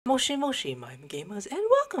Moshi Moshi, my gamers, and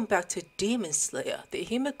welcome back to Demon Slayer, the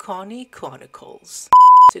Hinokami Chronicles.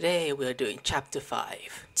 Today we are doing Chapter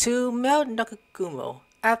 5. To Mel Nakagumo,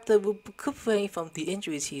 after recuperating from the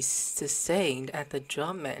injuries he sustained at the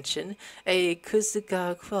drum mansion, a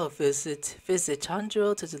Kuzuga Crow visit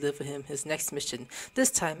Tanjiro to deliver him his next mission,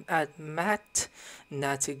 this time at Mat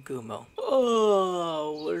Natagumo.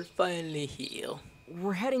 Oh, we're finally here.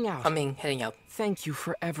 We're heading out. Heading out. Thank you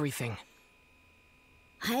for everything.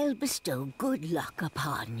 I'll bestow good luck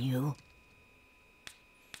upon you.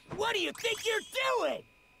 What do you think you're doing?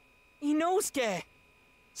 Inosuke!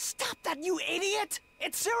 Stop that, you idiot!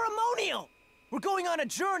 It's ceremonial! We're going on a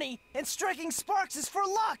journey, and striking sparks is for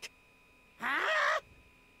luck! Huh?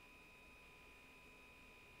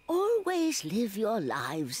 Always live your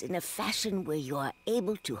lives in a fashion where you are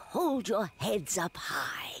able to hold your heads up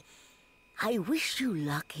high. I wish you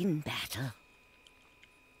luck in battle.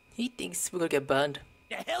 He thinks we're gonna get burned.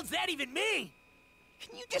 The hell's that even mean?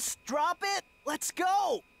 Can you just drop it? Let's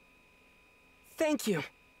go! Thank you.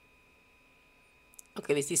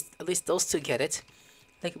 Okay, at least those two get it.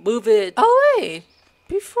 Like, move it. Oh wait!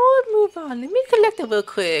 Before we move on, let me collect it real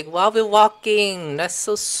quick while we're walking. That's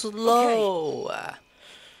so slow.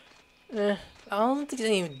 Okay. I don't think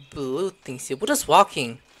there's any blue things here. We're just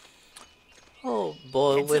walking. Oh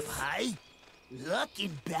boy, with high luck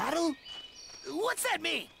in battle? What's that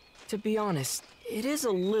mean? To be honest, it is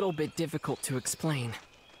a little bit difficult to explain.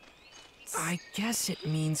 I guess it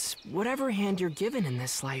means whatever hand you're given in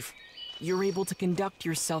this life, you're able to conduct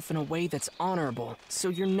yourself in a way that's honorable, so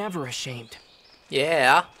you're never ashamed.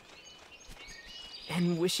 Yeah.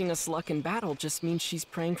 And wishing us luck in battle just means she's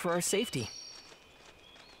praying for our safety.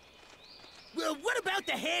 Well, what about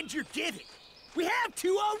the hand you're given? We have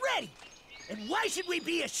two already! And why should we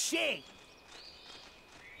be ashamed?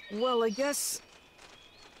 Well, I guess...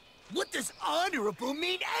 What does honorable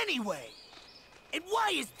mean anyway? And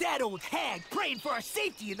why is that old hag praying for our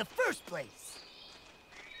safety in the first place?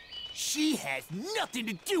 She has nothing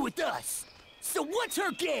to do with us! So what's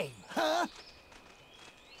her game, huh?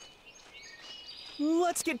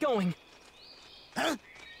 Let's get going. Huh?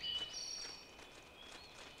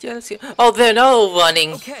 Yeah, let's see. Oh, they're no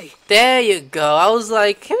running. Okay. There you go. I was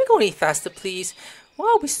like, can we go any faster, please?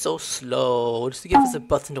 Why are we so slow? Just to give us a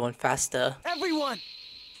button to run faster. Everyone!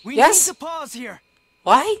 We need to pause here.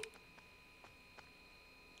 Why?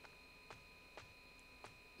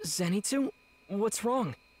 Zenitsu, what's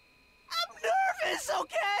wrong? I'm nervous,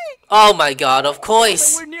 okay? Oh my god, of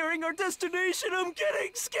course. When we're nearing our destination, I'm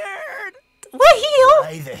getting scared. We're here.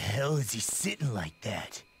 Why the hell is he sitting like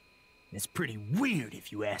that? It's pretty weird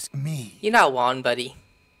if you ask me. You're not wrong, buddy.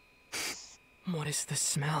 What is the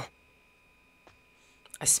smell?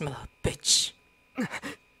 I smell a bitch.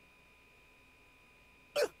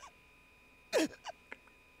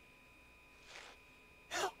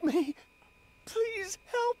 Help me. Please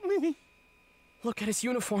help me. Look at his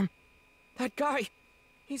uniform. That guy,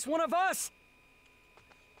 he's one of us.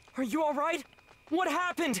 Are you all right? What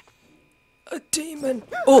happened? A demon.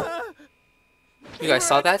 Oh. You guys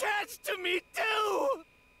saw that? Attached to me too.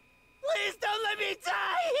 Please don't let me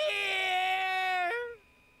die here.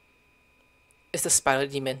 It's the spider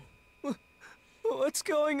demon. What's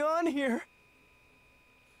going on here?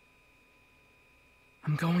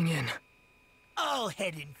 I'm going in. I'll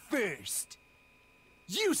head in first.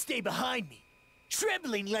 You stay behind me,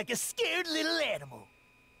 trembling like a scared little animal.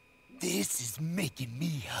 This is making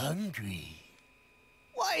me hungry.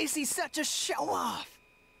 Why is he such a show-off?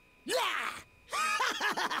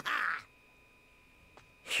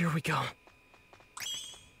 Here we go.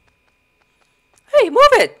 Hey,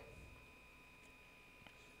 move it!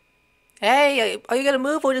 Hey, are you gonna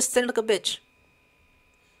move or just stand like a bitch?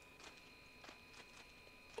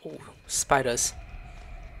 Oh, spiders.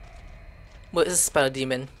 What is a spider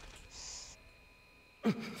demon?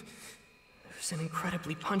 There's an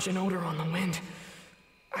incredibly pungent odor on the wind.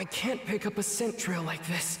 I can't pick up a scent trail like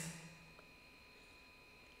this.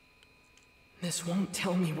 This won't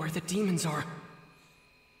tell me where the demons are.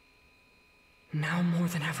 Now more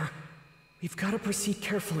than ever, we've got to proceed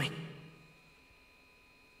carefully.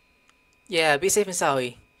 Yeah, be safe and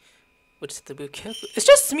sorry. Which is the boot careful. It's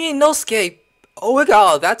just me and Inosuke. Oh my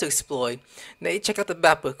god, that's to explore. Now check out the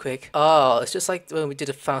map real quick. Oh, it's just like when we did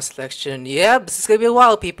the final selection. Yep, this is gonna be a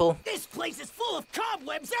while, people. This place is full of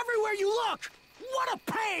cobwebs everywhere you look! What a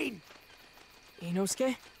pain!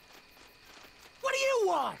 Inosuke? What do you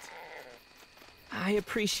want? I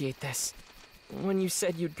appreciate this. When you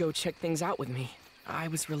said you'd go check things out with me, I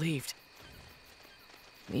was relieved.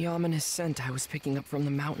 The ominous scent I was picking up from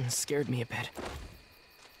the mountains scared me a bit.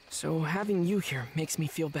 So having you here makes me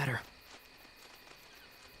feel better.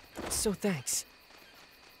 So thanks.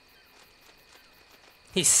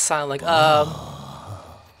 He sound like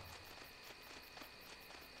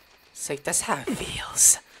it's like that's how it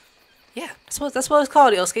feels. Yeah, that's what it's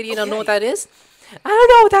called, Inosuke. You don't know what that is? I don't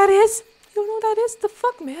know what that is. You don't know what that is? The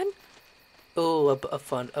fuck, man. Oh, a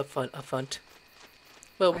font.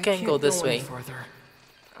 Well, we can't go this way. Further.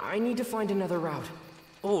 I need to find another route.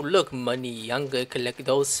 Oh, look, money. I'm gonna collect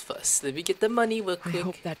those first. Let me get the money real quick. I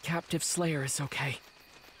hope that captive slayer is okay.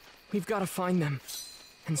 We've got to find them.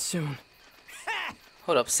 And soon. Ha!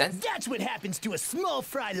 Hold up, Sen. That's what happens to a small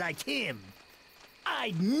fry like him.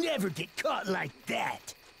 I'd never get caught like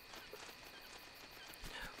that.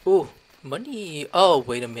 Oh, money. Oh,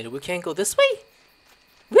 wait a minute. We can't go this way?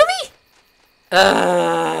 Really?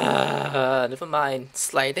 Never mind.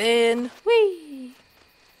 Slide in. Whee!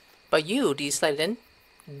 But you, do you slide in?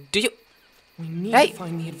 Do you? We need Hey! to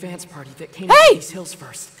find the advance party that came Hey! to these hills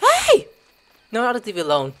first. Hey! No, I'll leave you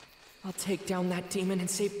alone. I'll take down that demon and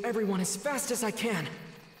save everyone as fast as I can.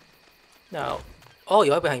 No. Oh,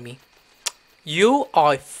 you're behind me. You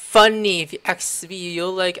are funny if you ask me. You're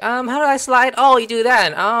like, how do I slide? Oh, you do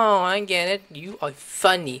that. Oh, I get it. You are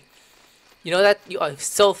funny. You know that? You are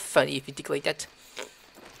so funny if you think like that.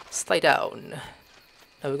 Slide down.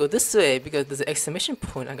 Now we go this way because there's an exclamation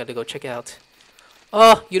point I gotta go check out.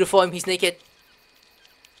 Oh, uniform. He's naked.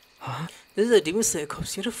 Huh? This is a Demon Slayer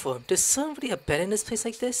Corps uniform. Does somebody abandon this place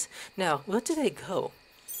like this? Now, where did they go?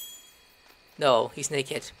 No, he's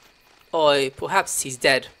naked. Or perhaps he's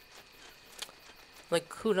dead. Like,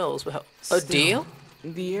 who knows? A Still, deal?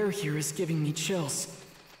 The air here is giving me chills.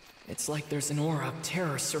 It's like there's an aura of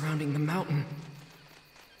terror surrounding the mountain.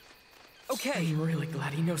 Okay. I'm really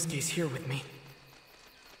glad Inosuke's here with me.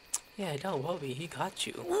 Yeah, don't worry. He got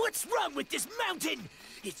you. What's wrong with this mountain?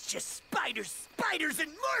 It's just spiders, spiders,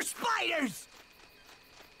 and more spiders!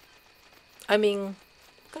 I mean,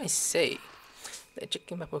 what can I say? Let's check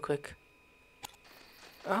him up real quick.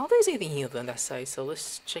 I don't think there's anything here on that side, so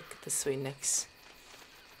let's check this way next.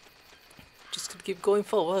 Just gonna keep going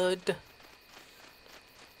forward.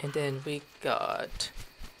 And then we got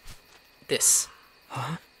this.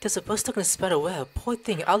 Huh? There's a bus stuck in a spider web. Poor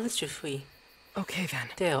thing, I'll let you free. Okay then.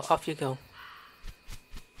 There, off you go.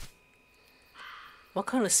 What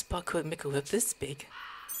kind of spot could make a web this big?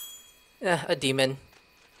 A demon.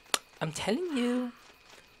 I'm telling you,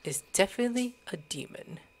 it's definitely a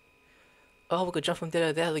demon. Oh, we could jump from there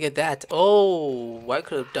to there. Look at that. Oh, I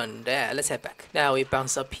could have done that. Let's head back. Now we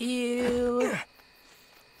bounce up here.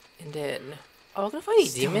 And then... Oh, we're gonna fight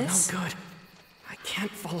these Still demons. no good. I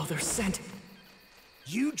can't follow their scent.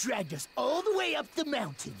 You dragged us all the way up the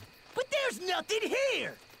mountain, but there's nothing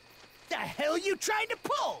here! The hell you trying to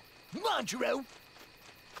pull? Tanjiro?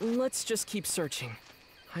 Let's just keep searching.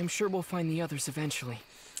 I'm sure we'll find the others eventually.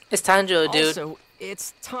 It's Tanjiro, dude. Also,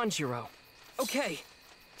 it's Tanjiro. Okay.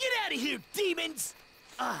 Get out of here, demons!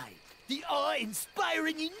 I, the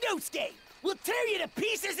awe-inspiring Inosuke, will tear you to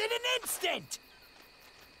pieces in an instant!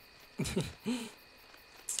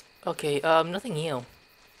 Okay, nothing here.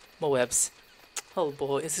 More webs. Oh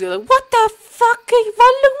boy, it's like, what the fuck are you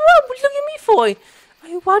looking at me for?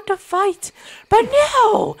 I want to fight, but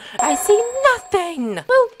no! I see nothing!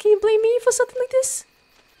 Well, can you blame me for something like this?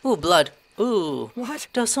 Ooh, blood. Ooh. What?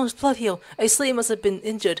 There's so much blood here. A slave must have been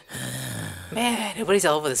injured. Man, everybody's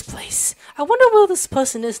all over this place. I wonder where this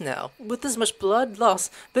person is now. With this much blood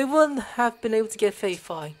lost, they wouldn't have been able to get very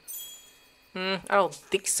far. I don't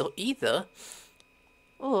think so either.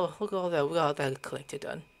 Oh, look at all that. We got all that collected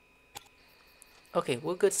done. Okay,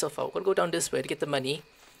 we're good so far. We're gonna go down this way to get the money,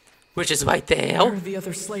 which is right there. Where are the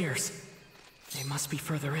other slayers? They must be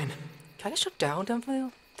further in. Can I shut down there?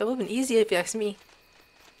 That would have been easier if you ask me.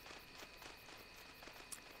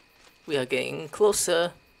 We are getting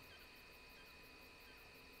closer.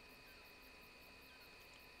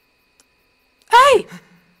 Hey!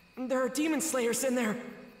 There are demon slayers in there.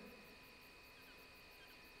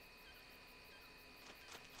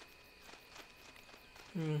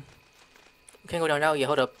 We can't go down now yet,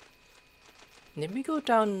 hold up. Let me go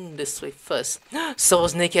down this way first.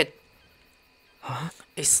 Soul's naked! Huh?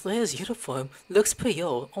 A Slayer's uniform looks pretty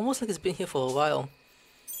old, almost like it's been here for a while.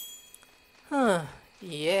 Huh,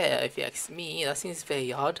 yeah, if you ask me, that seems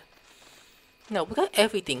very odd. No, we got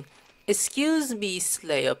everything. Excuse me,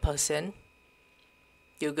 Slayer person.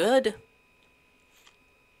 You good?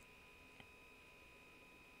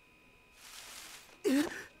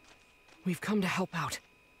 We've come to help out.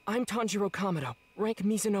 I'm Tanjiro Kamado, rank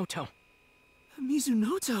Mizunoto.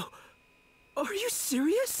 Mizunoto? Are you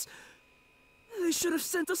serious? They should have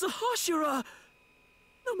sent us a Hashira!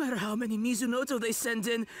 No matter how many Mizunoto they send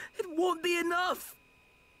in, it won't be enough!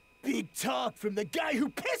 Big talk from the guy who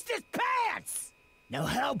pissed his pants! Now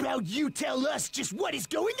how about you tell us just what is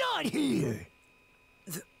going on here?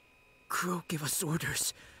 The crew gave us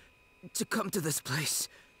orders to come to this place.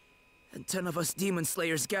 And 10 of us demon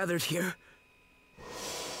slayers gathered here.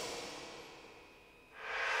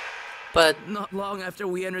 But not long after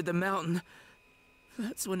we entered the mountain,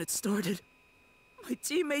 that's when it started. My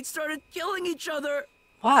teammates started killing each other.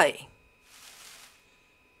 why?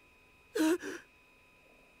 You have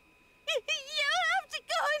to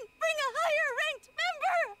go and bring a higher ranked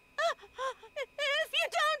member! If you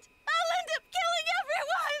don't, I'll end up killing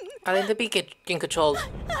everyone! I'll end up being controlled.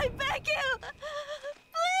 I beg you!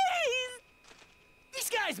 Please! These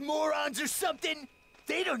guys morons or something?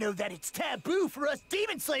 They don't know that it's taboo for us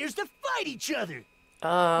demon slayers to fight each other!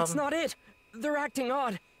 That's not it. They're acting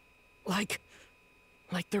odd. Like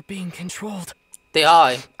they're being controlled. They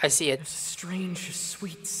are. I see it. There's a strange,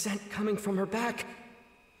 sweet scent coming from her back.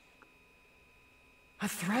 A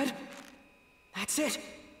thread? That's it.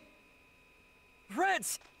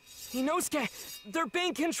 Threads! Inosuke, they're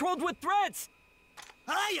being controlled with threads!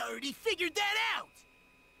 I already figured that out!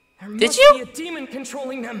 There Did must you? be a demon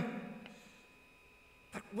controlling them.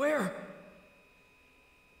 But where?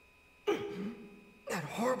 That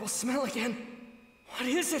horrible smell again. What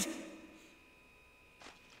is it?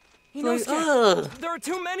 Like, Inosuke, there are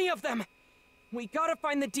too many of them. We gotta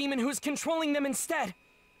find the demon who's controlling them instead.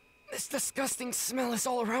 This disgusting smell is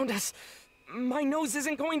all around us. My nose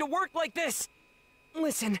isn't going to work like this.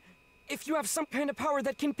 Listen, if you have some kind of power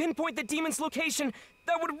that can pinpoint the demon's location,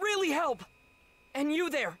 that would really help. And you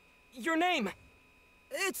there, your name?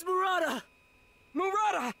 It's Murata!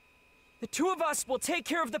 Murata! The two of us will take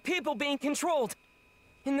care of the people being controlled.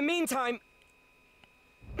 In the meantime...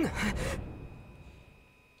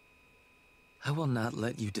 I will not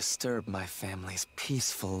let you disturb my family's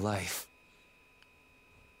peaceful life.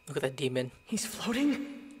 Look at that demon. He's floating?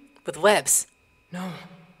 With webs. No,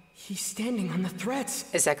 he's standing on the threads.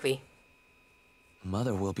 Exactly.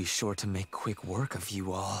 Mother will be sure to make quick work of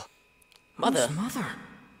you all. Mother. Who's Mother?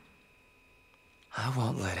 I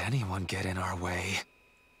won't let anyone get in our way.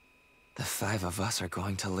 The 5 of us are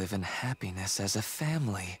going to live in happiness as a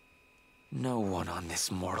family. No one on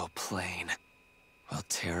this mortal plane will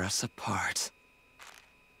tear us apart.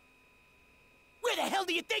 Where the hell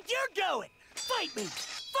do you think you're going? Fight me!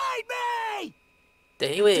 Fight me!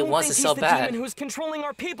 They really Don't wants think it so he's the bad. demon who's controlling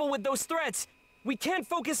our people with those threads. We can't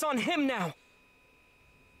focus on him now.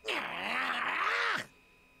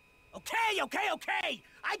 Okay.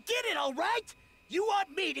 I get it, all right? You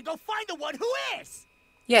want me to go find the one who is?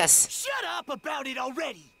 Yes. Shut up about it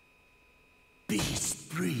already! Beast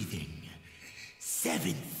breathing.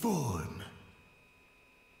 7th form.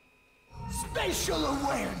 Spatial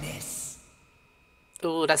awareness.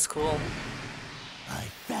 Ooh, that's cool. I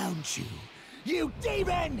found you, you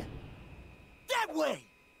demon! That way!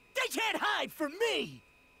 They can't hide from me!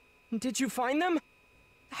 Did you find them?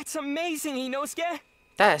 That's amazing, Inosuke.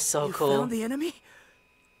 That is so You cool. found the enemy?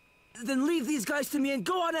 Then leave these guys to me and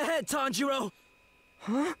go on ahead, Tanjiro!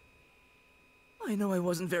 Huh? I know I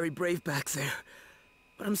wasn't very brave back there,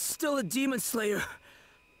 but I'm still a demon slayer.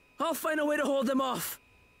 I'll find a way to hold them off.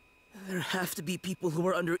 There have to be people who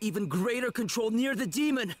are under even greater control near the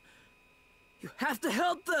demon. You have to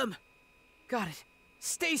help them! Got it.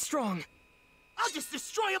 Stay strong. I'll just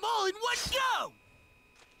destroy them all in one go!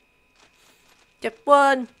 Yep,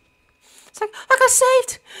 one. It's like, I got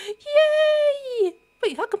saved! Yay!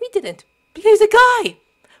 Wait, how come he didn't? Because he's a guy!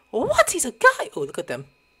 What? He's a guy! Oh, look at them.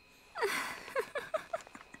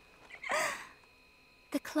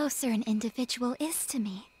 The closer an individual is to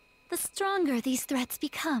me, the stronger these threats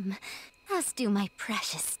become, as do my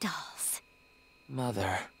precious dolls.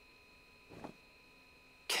 Mother,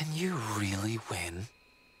 can you really win?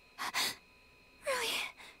 Really?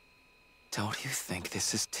 Don't you think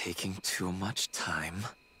this is taking too much time?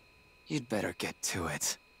 You'd better get to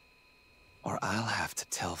it, or I'll have to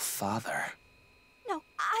tell Father. No,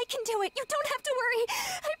 I can do it. You don't have to worry.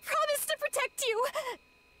 I promise to protect you.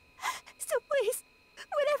 So please,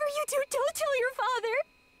 whatever you do, don't tell your father.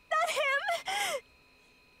 Not him.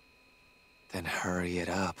 Then hurry it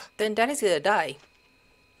up. Then Danny's gonna die.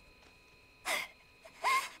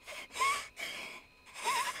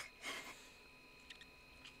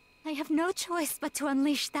 I have no choice but to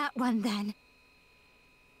unleash that one then.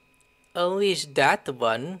 Unleash that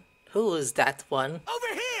one? Who is that one?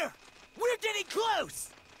 Over here! We're getting close!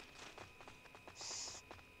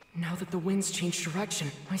 Now that the wind's changed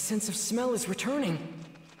direction, my sense of smell is returning.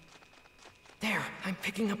 There, I'm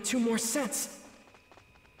picking up 2 more scents.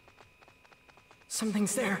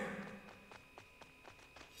 Something's there.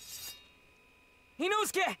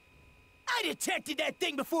 Inosuke! I detected that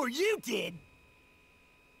thing before you did.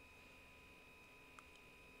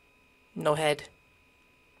 No head.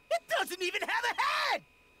 It doesn't even have a head!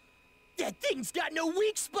 That thing's got no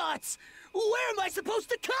weak spots! Where am I supposed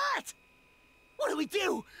to cut? What do we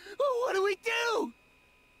do? What do we do?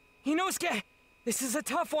 Inosuke, this is a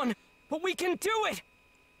tough one, but we can do it!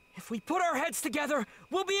 If we put our heads together,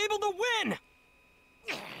 we'll be able to win!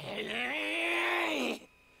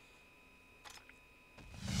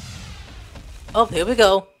 Oh, here we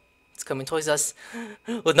go. It's coming towards us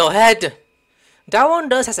with no head. That one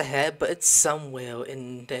does has a head, but it's somewhere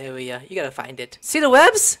in the area. You gotta find it. See the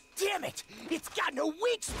webs? Damn it! It's got no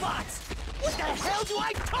weak spots! What the hell do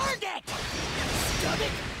I target?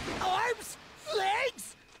 Stomach? Arms?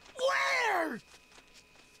 Legs? Where?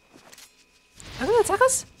 Are they gonna attack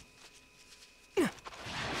us?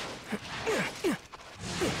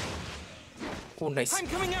 Oh, nice. I'm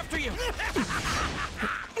coming after you!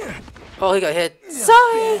 Oh, he got hit.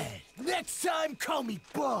 Sorry! Next time, call me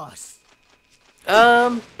boss!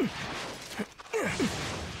 Hold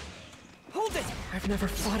it! I've never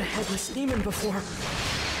fought a headless demon before.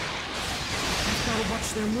 I've gotta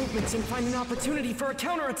watch their movements and find an opportunity for a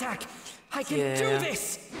counterattack. I can do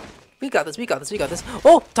this! We got this, we got this, we got this.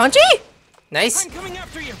 Oh, Tanji! Nice. I'm coming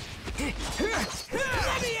after you!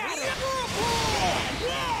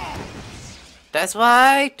 That's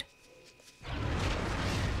right.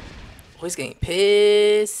 Oh, he's getting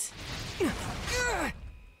pissed.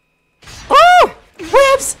 Oh!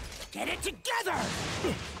 Webs! Get it together!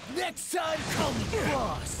 Next time, call me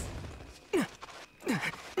boss!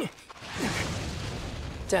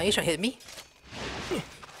 Damn, you trying to hit me?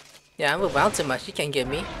 Yeah, I move around too much. You can't get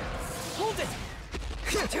me. Hold it!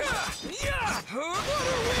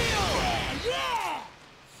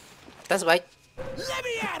 That's right. Let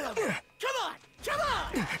me at him! Come on! Come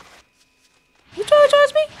on! You trying to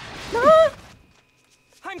charge me? No.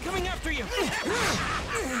 I'm coming after you!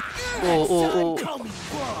 Oh. Call me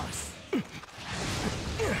boss!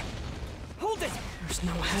 Hold it! There's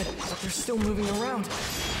no head, but they're still moving around.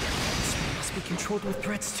 This one must be controlled with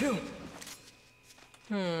threats too.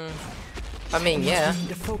 I mean, yeah. We need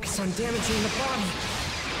to focus on damaging the body.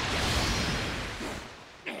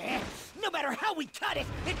 No matter how we cut it,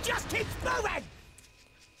 it just keeps moving!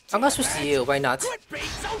 I'm gonna switch to you. Why not? Quit being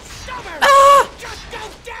so stubborn! Ah! Just go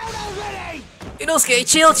down already! Inosuke,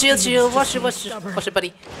 chill. Watch it,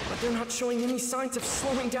 buddy. But they're not showing any signs of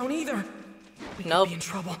slowing down either. We could Nope. be in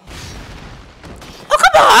trouble. Oh,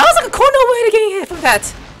 come on! I was like a corner away to getting hit from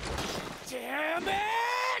that. Damn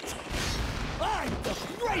it! I'm the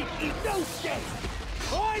great Inosuke!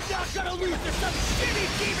 I'm not gonna lose to some shitty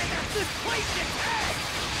demon that's displaced its head!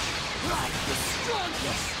 I'm the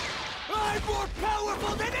strongest! I'm more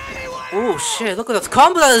powerful than anyone! Oh shit! Look at those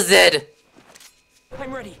combo that is dead.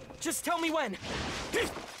 I'm ready. Just tell me when.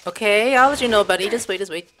 Okay, I'll let you know, buddy. Just wait.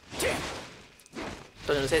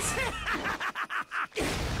 Don't lose hits.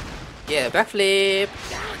 Yeah, backflip.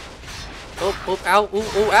 Oh, ow,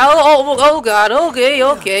 ow, oh god, okay.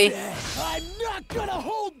 I'm not gonna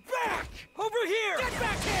hold back! Over here! Get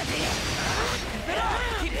back here!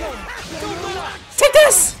 Keep going. Don't let up. Take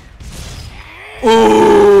this!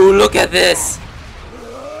 Ooh, look at this.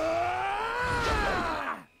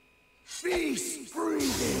 Beast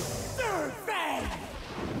breathing! Third fang!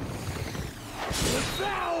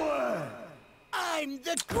 Devour! I'm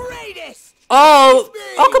the greatest! Oh,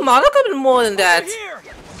 come on, look at more than that. Here!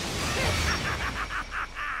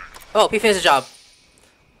 Oh, he finished the job.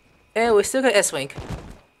 And we still got S-Wing.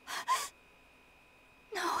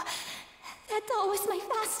 No, that doll was my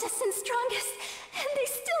fastest and strongest, and they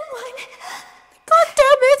still won. God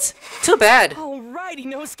damn it! Too bad. Alrighty,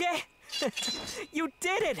 Inosuke. You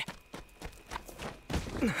did it.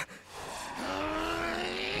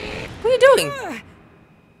 What are you doing?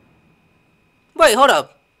 Wait, hold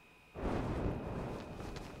up.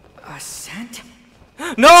 A scent?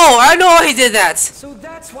 No, I know why he did that. So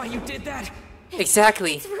that's why you did that.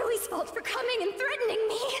 Exactly. It's Rui's fault for coming and threatening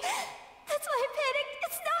me. That's why I panicked.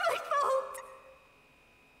 It's not my fault.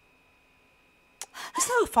 It's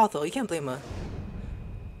not her fault though. You can't blame her.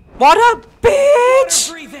 What a bitch!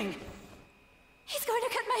 Breathing. He's going to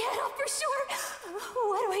cut my head off for sure.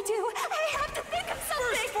 What do I do? I have to think of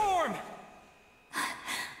something. First form.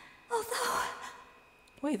 Although,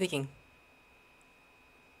 What are you thinking?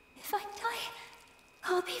 if I die,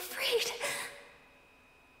 I'll be freed.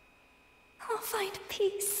 I'll find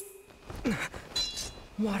peace.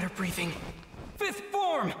 Water breathing. Fifth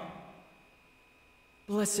form.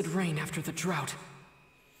 Blessed rain after the drought.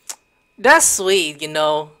 That's sweet, you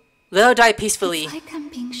know. Let her die peacefully. It's like I'm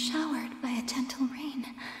being showered by a gentle rain.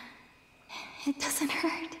 It doesn't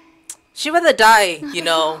hurt. She'd rather die, you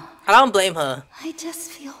know. I don't blame her. I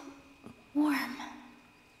just feel warm.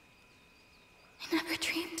 I never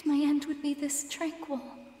dreamed my end would be this tranquil.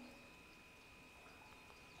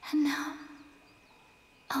 And now,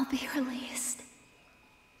 I'll be released.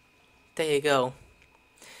 There you go.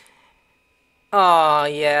 Oh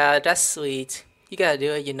yeah, that's sweet. You gotta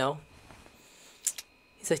do it, you know.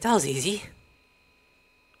 He's like, that was easy.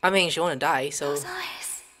 I mean, she wanna die, so. Those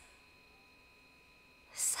eyes.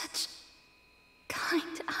 Such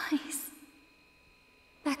kind eyes.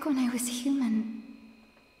 Back when I was human,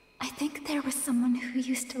 I think there was someone who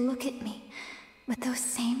used to look at me with those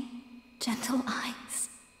same gentle eyes.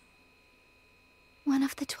 One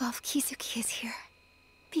of the 12 Kizuki is here.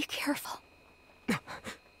 Be careful. A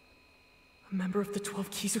member of the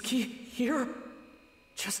 12 Kizuki here?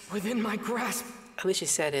 Just within my grasp. At least she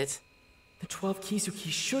said it. The 12 Kizuki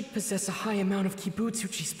should possess a high amount of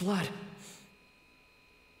Kibutsuchi's blood.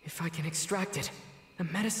 If I can extract it, the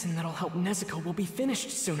medicine that'll help Nezuko will be finished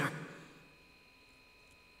sooner.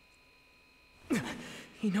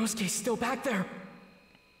 Inosuke's still back there.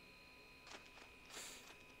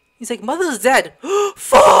 He's like, Mother's dead.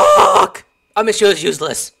 Fuck! I mean, she was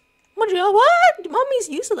useless. What? Mommy's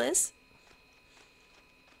useless.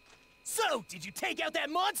 So, did you take out that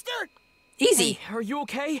monster? Easy. Hey, are you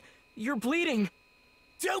okay? You're bleeding.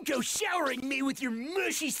 Don't go showering me with your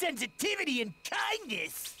mushy sensitivity and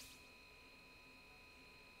kindness.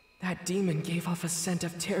 That demon gave off a scent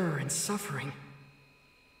of terror and suffering.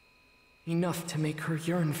 Enough to make her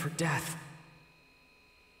yearn for death.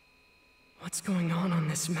 What's going on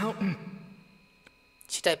this mountain?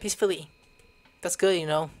 She died peacefully. That's good, you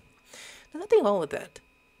know. There's nothing wrong with that.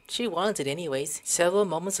 She wanted it anyways. Several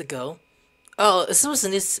moments ago. Oh, this was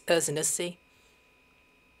Zenitsu.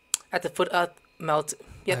 At the foot of Mount.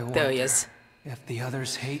 Yep, there he is. If the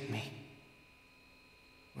others hate me,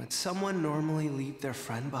 would someone normally leave their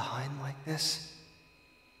friend behind like this?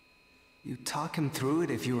 You'd talk him through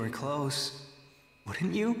it if you were close,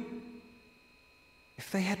 wouldn't you? If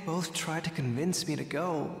they had both tried to convince me to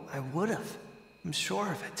go, I would have. I'm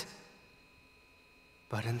sure of it.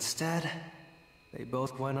 But instead, they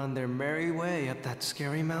both went on their merry way up that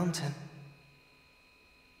scary mountain,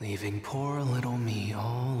 leaving poor little me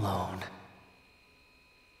all alone.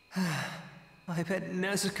 I bet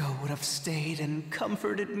Nezuko would have stayed and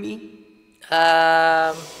comforted me.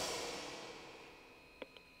 Yeah,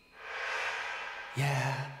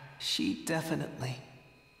 she definitely.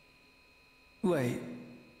 Wait.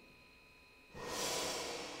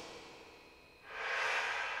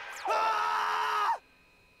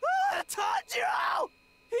 Tanjiro!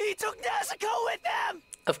 He took Nezuko with them!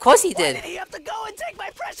 Of course he Why did. did he have to go and take my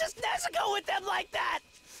precious Nezuko with them like that?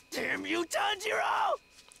 Damn you, Tanjiro!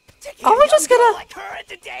 Taking Oh, a we're just young girl gonna- like her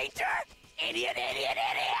into danger? Idiot, idiot,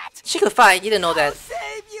 idiot! She could fight. You didn't know I'll that.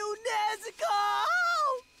 save you,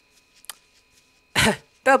 Nezuko!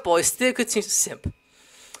 That boy still continues to simp.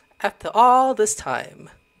 After all this time.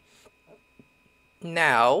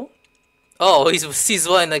 Now. Oh, he's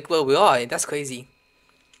one like where we are. That's crazy.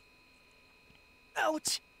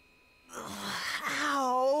 Ouch!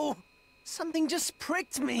 Ow! Something just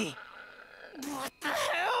pricked me. What the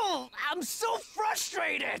hell? I'm so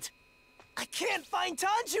frustrated! I can't find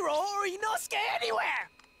Tanjiro or Inosuke anywhere!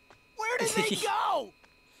 Where did they go?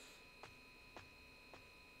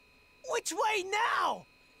 Which way now?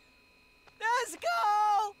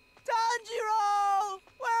 Nezuko! Tanjiro!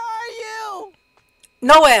 Where are you?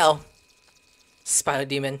 Noel! Spider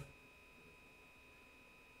Demon.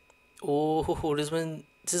 Oh, this is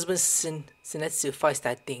when Zenitsu fights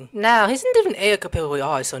that thing. Now, he's in different area compared to where we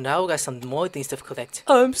are, so now we got some more things to collect.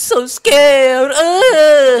 I'm so scared!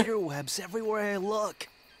 Spider webs everywhere I look.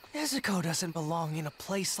 Nezuko doesn't belong in a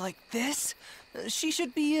place like this. She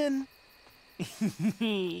should be in...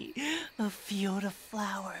 a field of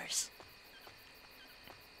flowers.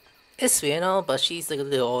 It's sweet and all, but she's like a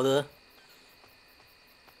little older.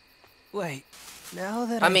 Wait, now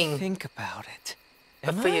that I I mean, think about it... A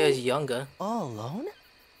Am few I years younger. all alone?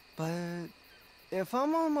 But if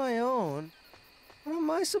I'm on my own, what am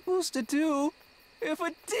I supposed to do if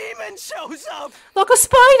a demon shows up? Like a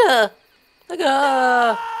spider! Like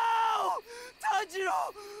a... Oh!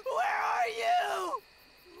 Tanjiro! Where are you?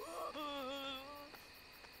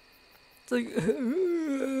 It's like...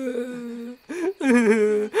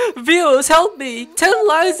 Viewers, help me! 10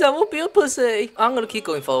 lives, I won't be a pussy! I'm gonna keep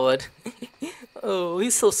going forward. Oh,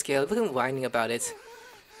 he's so scared. Look at him whining about it.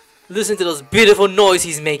 Listen to those beautiful noise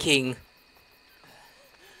he's making.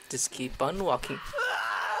 Just keep on walking.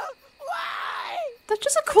 Why? That's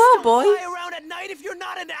just a crow, boy. Fly around at night if you're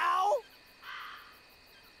not an owl?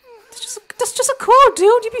 That's just a crow,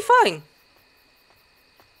 dude. You'll be fine.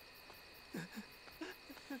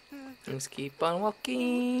 Let's keep on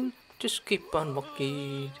walking. Just keep on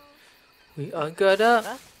walking. We are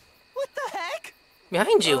gonna... What the heck?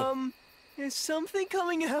 Behind you. Is something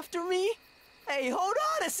coming after me? Hey, hold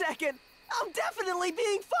on a second. I'm definitely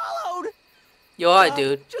being followed. You are,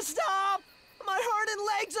 dude. Just stop. My heart and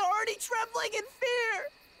legs are already trembling in fear.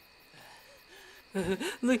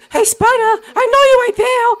 Look, hey, Spider! I know you right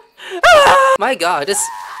there! Ah! My god, this...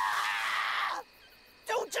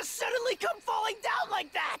 Don't just suddenly come falling down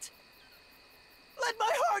like that. Let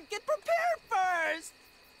my heart get prepared first.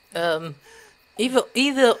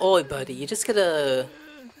 Either or, buddy. You just gotta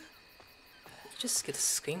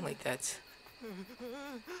scream like that.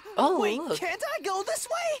 Oh, wait, look. can't I go this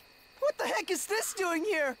way? What the heck is this doing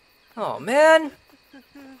here? Oh, man.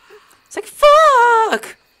 It's like,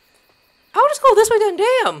 fuck! I'll just go this way then,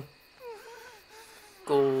 damn.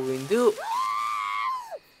 Going to...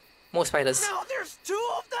 More spiders. Now there's 2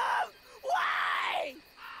 of them! Why?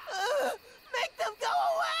 Make them go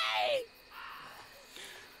away!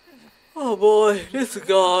 Oh boy, this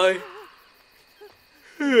guy.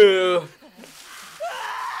 Yeah.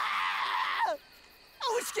 I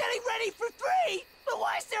was getting ready for 3, but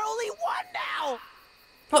why is there only 1 now?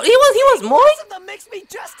 Well, he was more? Most of them makes me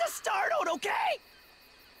just a startled, okay?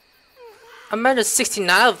 I managed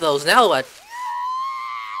 69 of those, now what?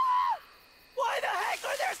 Why the heck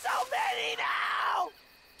are there so many now?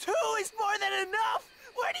 2 is more than enough.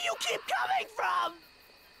 Where do you keep coming from?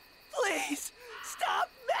 Please, stop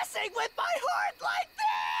messing with my heart like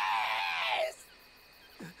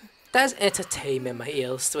this! That's entertainment, my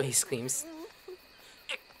ears, the way he screams.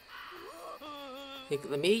 Like,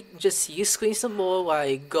 let me just see you scream some more while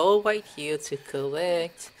I go right here to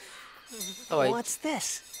collect. Alright. What's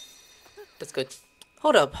this? That's good.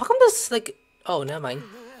 Hold up, how come there's like... Oh, never mind.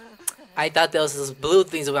 I thought there was those blue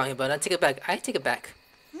things around here, but I take it back. I take it back.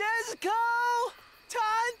 Nezuko!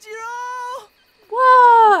 Tanjiro!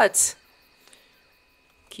 What?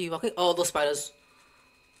 Keep walking. Oh, those spiders.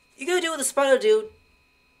 You gotta deal with the spider, dude.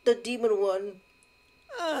 The demon one.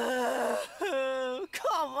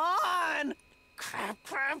 Come on! Crap!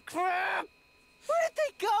 Where did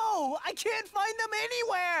they go? I can't find them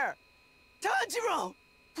anywhere! Tanjiro!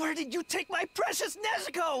 Where did you take my precious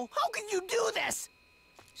Nezuko? How can you do this?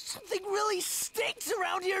 Something really stinks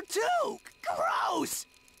around here too! Gross!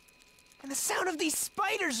 And the sound of these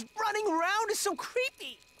spiders running around is so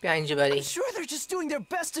creepy! Behind you, buddy. I'm sure they're just doing their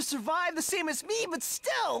best to survive the same as me, but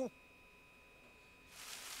still!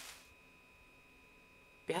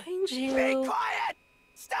 Behind you. Be quiet!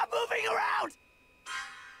 Stop moving around!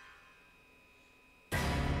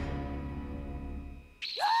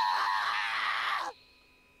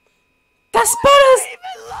 That spider's...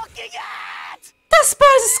 Even looking at! That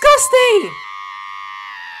spider's disgusting!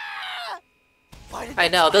 Why did I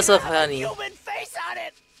that know, those spider are have a funny. human face on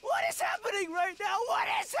it! What is happening right now? What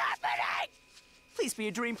is happening? Please be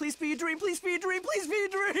a dream, please be a dream, please be a dream, please be a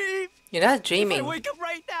dream! You're not If I dreaming. wake up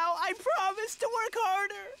right now, I promise to work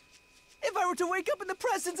harder! If I were to wake up in the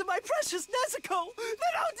presence of my precious Nezuko,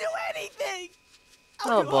 then I'll do anything!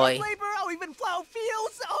 I'll do boy. hard labor, I'll even plow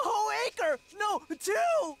fields, a whole acre! No,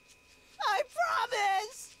 2! I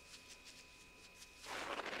promise!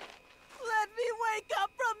 Let me wake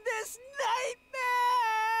up from this nightmare!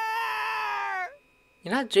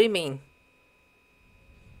 You're not dreaming.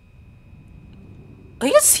 Oh,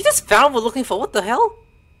 you just, he just found what we're looking for. What the hell?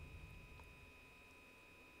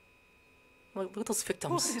 Look at those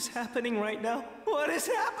victims. What is happening right now? What is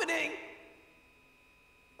happening?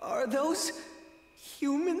 Are those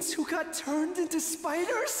humans who got turned into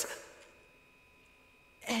spiders?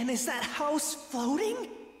 And is that house floating?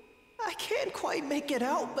 I can't quite make it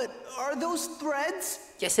out, but are those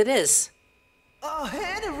threads? Yes, it is. Oh,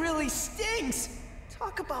 and it really stings!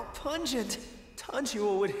 Talk about pungent.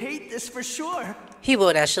 Tanjiro would hate this for sure. He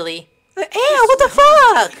would actually. Ew, what the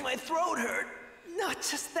fuck? Making my throat hurt. Not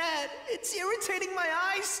just that, it's irritating my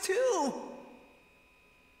eyes too.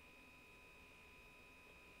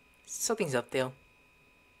 Something's up there.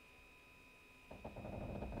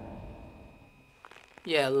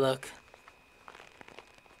 Yeah, look.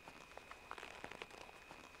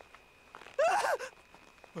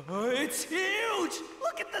 It's huge!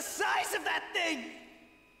 Look at the size of that thing!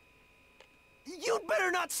 You'd better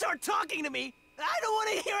not start talking to me! I don't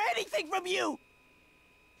want to hear anything from you!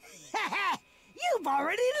 You've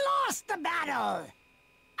already lost the battle!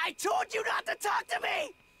 I told you not to talk to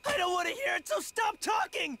me! I don't want to hear it, so stop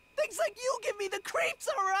talking! Things like you give me the creeps,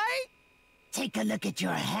 alright? Take a look at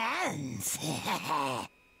your hands.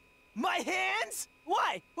 My hands?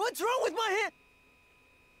 Why? What's wrong with my hand?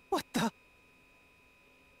 What the?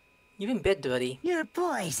 You've been bit, buddy. You're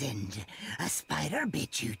poisoned. A spider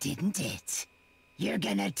bit you, didn't it? You're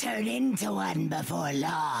gonna turn into one before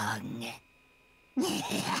long.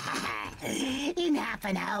 In half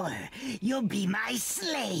an hour, you'll be my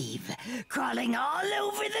slave, crawling all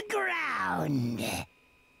over the ground.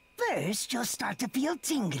 First, you'll start to feel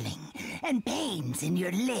tingling and pains in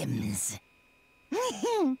your limbs.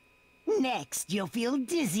 Next, you'll feel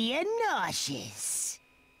dizzy and nauseous.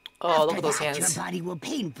 Oh, look After at those that, hands. your body will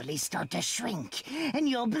painfully start to shrink, and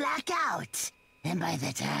you'll black out. And by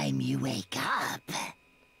the time you wake up...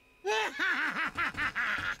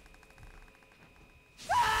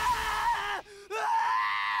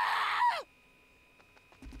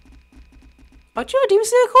 Aren't you a Demon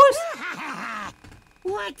Slayer, of course?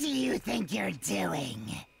 What do you think you're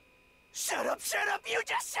doing? Shut up, you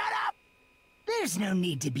just shut up! There's no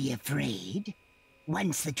need to be afraid.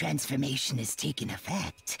 Once the transformation has taken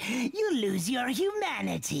effect, you lose your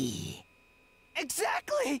humanity.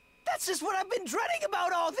 Exactly! That's just what I've been dreading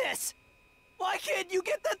about all this! Why can't you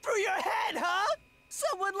get that through your head, huh?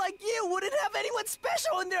 Someone like you wouldn't have anyone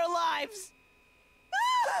special in their lives!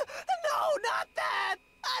 Ah, no, not that!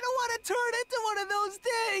 I don't want to turn into one of those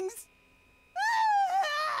things!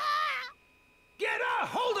 Ah! Get a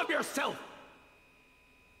hold of yourself!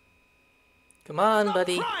 Come on, Stop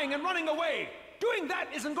buddy. crying and running away! Doing that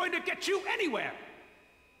isn't going to get you anywhere!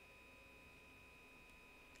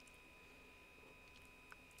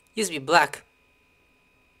 Used to be black.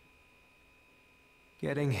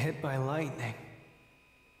 Getting hit by lightning.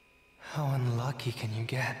 How unlucky can you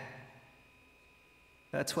get?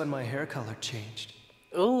 That's when my hair color changed.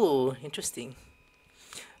 Oh, interesting.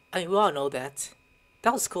 I we all know that.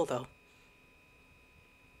 That was cool though.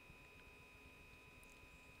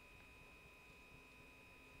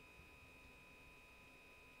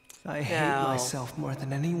 I hate Now- myself more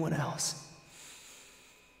than anyone else.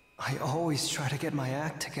 I always try to get my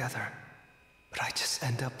act together, but I just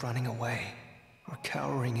end up running away or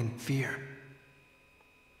cowering in fear.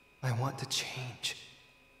 I want to change.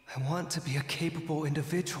 I want to be a capable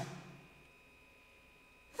individual.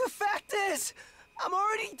 The fact is, I'm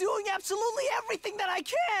already doing absolutely everything that I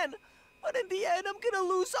can! But in the end, I'm gonna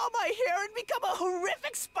lose all my hair and become a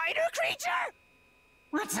horrific spider creature!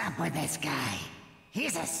 What's up with this guy?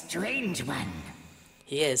 He's a strange one.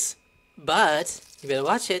 He is. But you better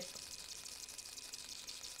watch it.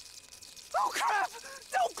 Oh crap!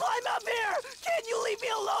 Don't climb up here! Can you leave me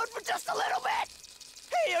alone for just a little bit?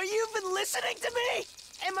 Hey, are you even listening to me?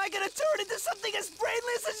 Am I gonna turn into something as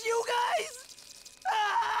brainless as you guys?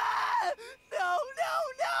 Ah! No!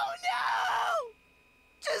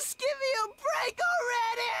 Just give me a break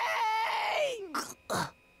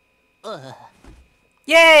already!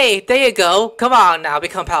 Yay! There you go. Come on now,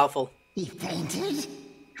 become powerful. He fainted?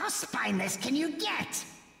 How spineless can you get?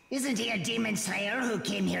 Isn't he a demon slayer who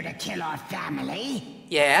came here to kill our family?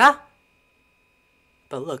 Yeah?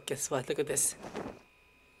 But look, guess what? Look at this.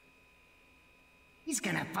 He's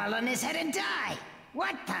gonna fall on his head and die.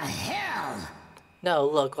 What the hell? No,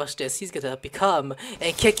 look, watch this. He's gonna become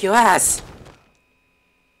and kick your ass.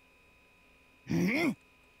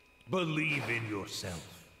 Believe in yourself.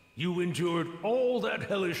 You endured all that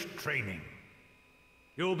hellish training.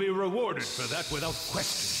 You'll be rewarded for that without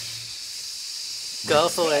question. Go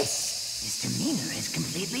for it. His demeanor has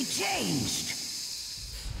completely changed.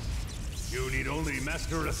 You need only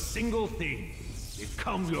master a single thing.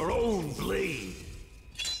 Become your own blade.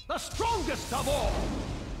 The strongest of all!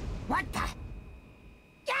 What the?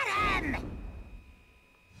 Get him!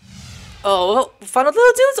 Oh, well, final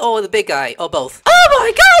little dudes or the big guy? Or both? Oh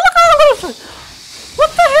my god, look at all of them! What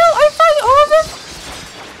the hell? I found all of them?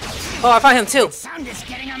 Oh, I found him too. Sound is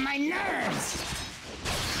getting on my nerves.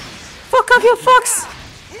 Fuck up, you fucks!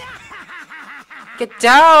 Get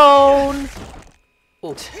down!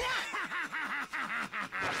 Ooh.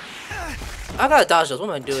 I gotta dodge those. What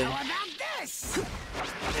am I doing? How about this?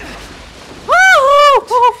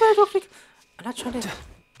 Oh, I'm not trying to.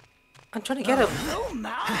 I'm trying to get him. Oh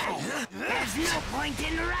my! There's no point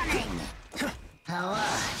in running. How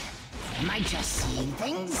odd. Am I just seeing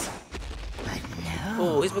things? But no.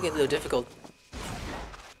 Oh, he's making it a little difficult.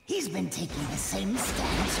 He's been taking the same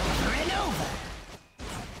stance over and over.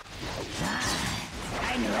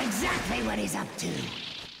 I know exactly what he's up to.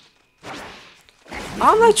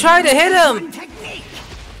 I'm not trying to hit him. One technique.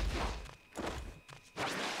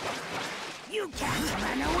 You can't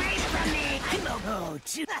run away from me. I'm a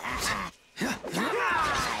too. Come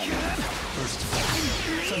on.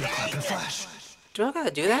 Thunderclap flash. Do I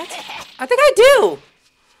gotta do that? I think I do.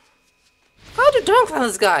 How do dunk on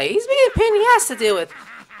this guy? He's being a pain in the ass to deal with.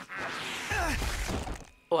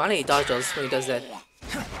 Oh, I need to dodge those when he does that.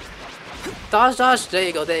 Dodge, dodge. There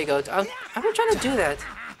you go, there you go. I'm not trying to do that.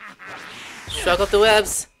 Shrug up the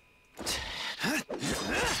webs.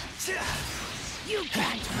 You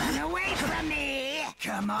can't run away from me!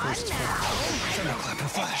 Come on now! Thunderclap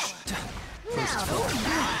and flash.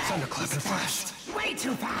 Thunderclap and flash. Way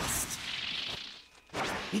too fast!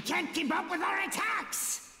 We can't keep up with our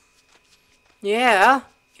attacks! Yeah.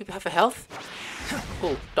 You have a health.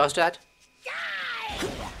 Oh, dodge that.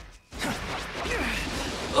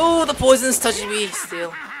 Oh, the poison's touching me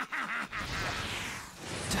still.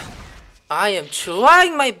 I am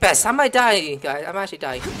trying my best. Am I dying, guys? I'm actually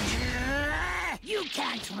dying. You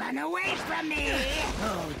can't run away from me!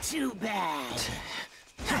 Oh, too bad.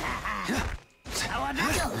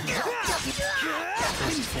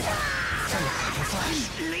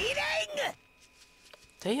 Bleeding?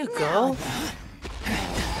 There you go.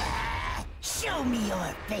 Show me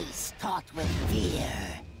your face taut with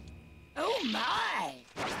fear. Oh my!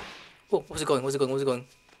 Oh, where's it going? Where's it going? Where's it going?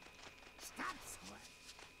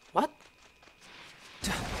 What?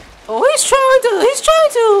 Oh, he's trying to! He's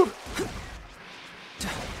trying to!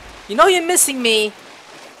 You know you're missing me.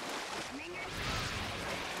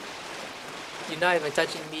 You're not even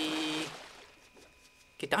touching me.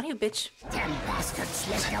 Get down here, bitch. Damn bastard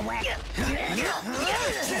slipped away.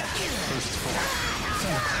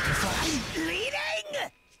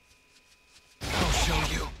 Bleeding? I'll show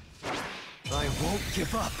you. I won't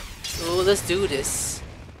give up. Oh, let's do this.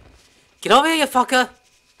 Get over here, you fucker.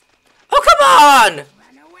 Oh, come on!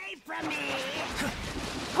 Run away from me.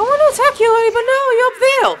 I want to attack you already, but no, you're up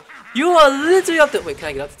there. You are literally up there. Wait, can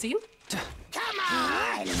I get up to you? Come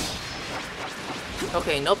on!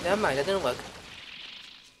 Okay, nope, never mind. That didn't work.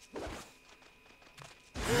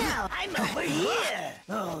 No, I'm over here.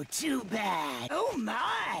 Oh, too bad. Oh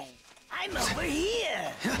my! I'm over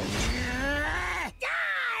here. Die!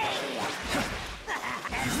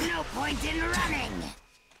 There's no point in running.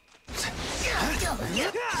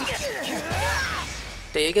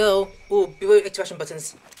 There you go. Ooh, beware expression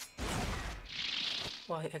buttons.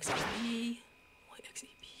 YXAB.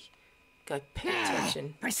 YXAB. Gotta pay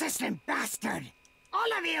attention. Persistent bastard!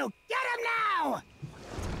 All of you, get him now!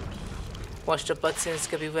 Watch the buttons,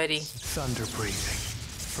 gotta be ready. Thunder breathing.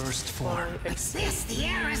 First form. What's this? The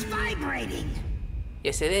air is vibrating.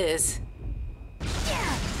 Yes, it is.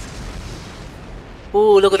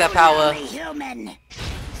 Ooh, look at that power. Human.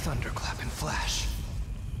 Thunderclap and flash.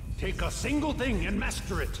 Take a single thing and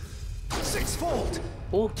master it. Sixfold.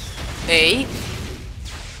 Ooh. A.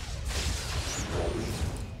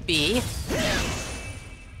 B.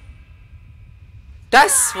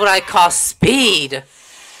 That's what I call speed.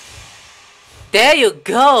 There you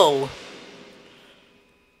go.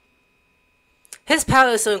 His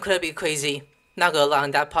power is so incredibly crazy. Not gonna lie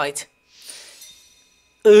on that part.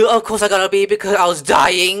 Of course I gotta be because I was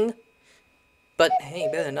dying. But hey,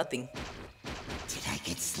 better than nothing. Did I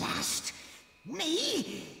get slashed?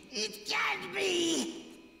 Me? It can't be.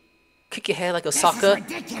 Kick your head like a This soccer. is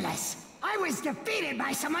ridiculous. I was defeated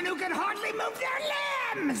by someone who could hardly move their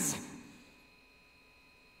limbs.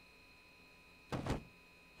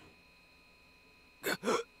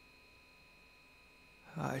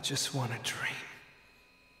 I just want a dream.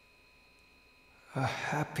 A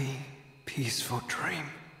happy, peaceful dream.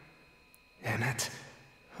 In it,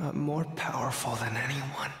 I'm more powerful than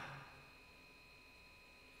anyone.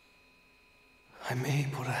 I'm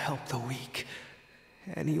able to help the weak,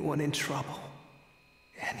 anyone in trouble,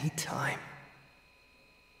 anytime.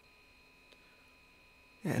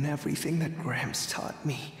 And everything that Gramps taught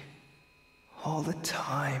me, all the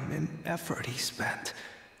time and effort he spent,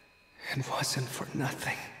 it wasn't for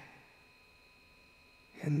nothing.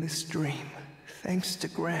 In this dream, thanks to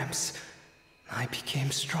Gramps, I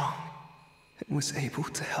became strong and was able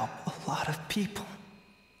to help a lot of people.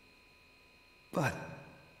 But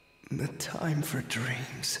the time for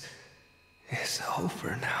dreams is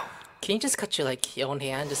over now. Can you just cut your your own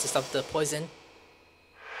hand just to stop the poison?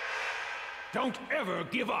 Don't ever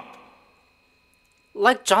give up.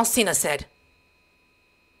 Like John Cena said.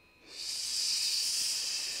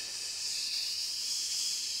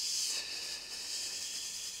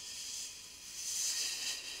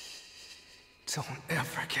 Don't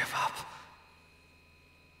ever give up.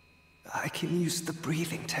 I can use the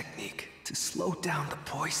breathing technique to slow down the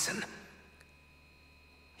poison.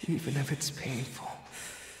 Even if it's painful,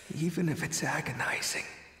 even if it's agonizing,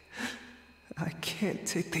 I can't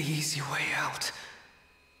take the easy way out,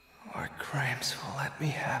 or Gramps will let me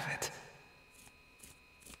have it.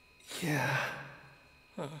 Yeah.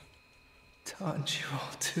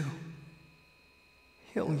 Tanjiro too.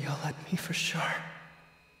 He'll yell at me for sure.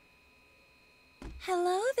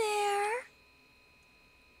 Hello there.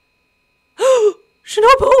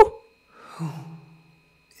 Shinobu!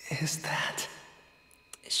 Is that?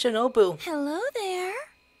 Shinobu. Hello there.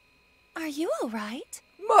 Are you alright?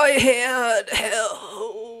 My hand!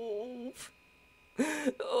 Help!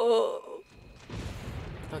 Oh.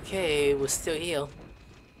 Okay, we're still here.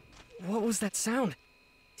 What was that sound?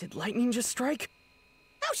 Did lightning just strike?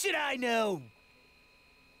 How should I know?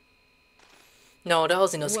 No, that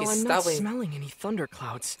was Inosuke's. Well, I'm not smelling any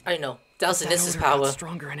thunderclouds. I know. That was That Inosuke's odor got power.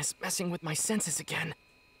 stronger and is messing with my senses again.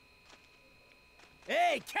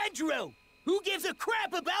 Hey, Tanjiro! Who gives a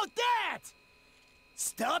crap about that?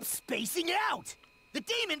 Stop spacing out! The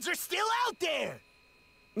demons are still out there!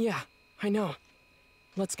 Yeah, I know.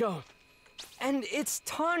 Let's go. And it's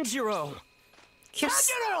Tanjiro!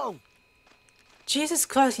 Tanjiro! Jesus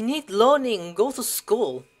Christ, you need learning. Go to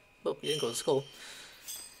school. Well, you didn't go to school.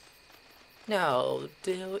 Now,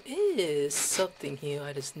 there is something here.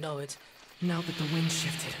 I just know it. Now that the wind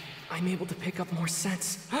shifted, I'm able to pick up more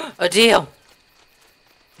scents. A deal!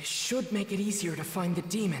 This should make it easier to find the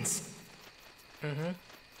demons.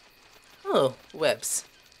 Oh, webs.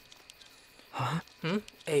 Huh?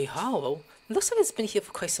 A hollow? Looks like it's been here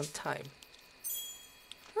for quite some time.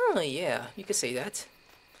 Oh, yeah, you could say that.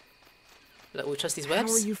 Let we trust these How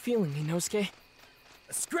webs? are you feeling, Inosuke?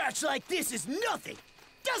 A scratch like this is nothing!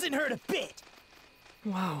 Doesn't hurt a bit!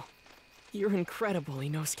 Wow. You're incredible,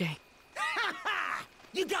 Inosuke. Ha ha!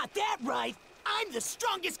 You got that right! I'm the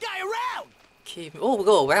strongest guy around! Okay, oh, we'll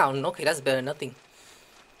go around. Okay, that's better than nothing.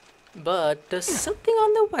 But there's something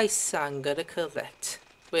on the right side I'm gonna collect.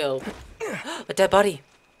 Well, a dead body.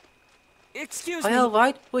 Excuse Are me. you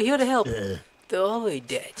alright? We're here to help. They're already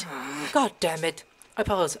dead. God damn it. I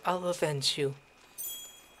promise I'll avenge you.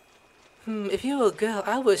 If you were a girl,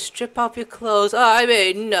 I would strip off your clothes. I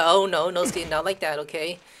mean, no, Steve, not like that,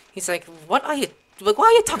 okay? He's like, what are you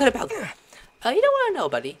talking about? You don't want to know,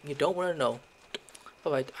 buddy. You don't want to know.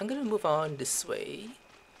 Alright, I'm gonna move on this way.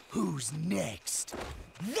 Who's next?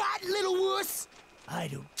 That little wuss? I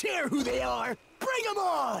don't care who they are! Bring them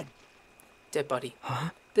on! Dead body. Huh?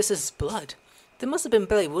 This is blood. They must have been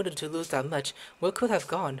barely wounded to lose that much. Where could have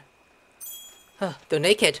gone? Huh, they're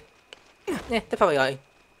naked. They're probably lying.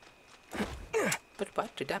 But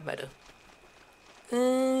what did that matter?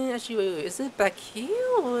 Actually, wait, is it back here?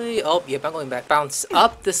 Oh, yep, I'm going back. Bounce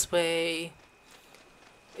up this way.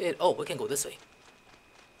 Oh, we can go this way.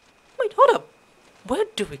 Wait, hold up. Where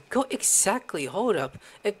do we go exactly? Hold up.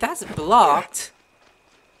 If that's blocked...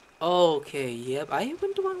 Okay, yep, I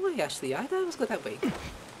went the wrong way, actually. I thought it was going that way.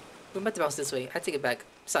 We meant to bounce this way. I take it back.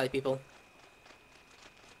 Sorry, people.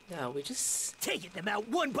 Now, we just... Taking them out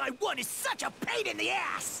one by one is such a pain in the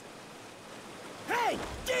ass! Hey,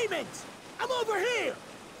 demons! I'm over here!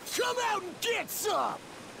 Come out and get some!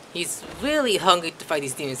 He's really hungry to fight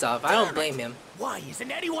these demons off. I don't blame him. Why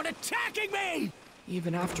isn't anyone attacking me?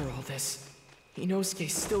 Even after all this,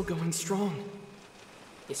 Inosuke's still going strong.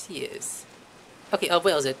 Yes, he is. Okay,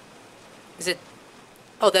 where is it? Is it...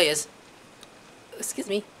 Oh, there he is. Excuse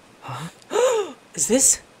me. Huh? Is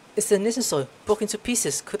this? It's the Inosuke broken to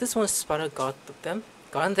pieces. Could this one spider got them?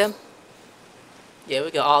 Gotten them? Yeah,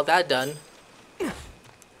 we got all that done.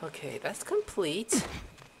 Okay, that's complete.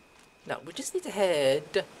 Now, we just need to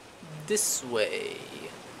head this way.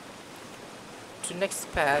 To the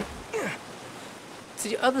next path. To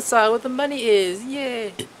the other side where the money is.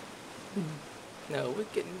 Yay! No, we're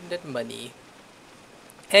getting that money.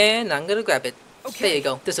 And I'm gonna grab it. Okay. There you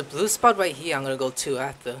go. There's a blue spot right here I'm gonna go to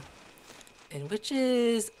after. And which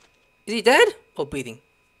is... Is he dead? Or breathing?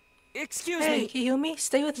 Excuse Hey, me. can you hear me?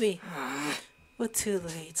 Stay with me. We're too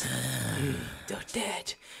late. They're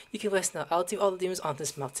dead. You can rest now. I'll do all the demons on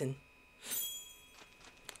this mountain.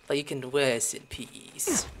 But you can rest in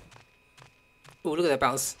peace. Ooh, look at that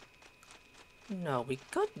bounce. Now we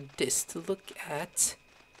got this to look at.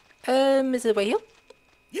 Is it right here?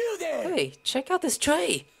 You there! Hey, check out this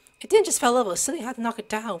tray. It didn't just fall over. Somebody had to knock it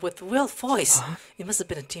down with real force. Huh? It must have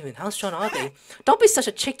been a demon. How strong are they? Don't be such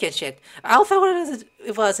a chicken shit. I'll find what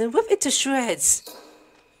it was and whip it to shreds.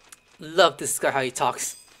 Love this guy how he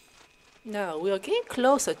talks. Now we are getting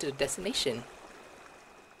closer to the destination.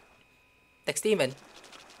 Next demon.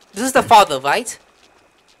 This is the father, right?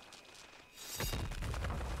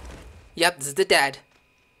 Yep, this is the dad.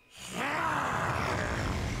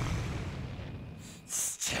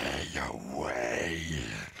 Stay away.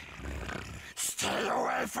 Stay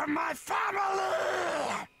away from my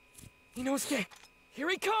family! Inosuke, here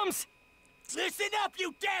he comes! Listen up,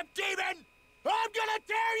 you damn demon! I'm gonna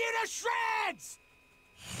tear you to shreds!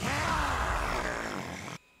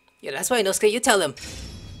 Yeah, that's why Inosuke, you tell him.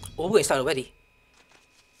 Oh, we're gonna start already.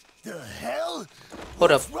 The hell?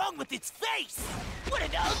 Hold up. What's wrong with its face? What an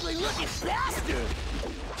ugly looking bastard!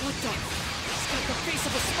 What the? It's got the face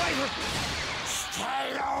of a spider.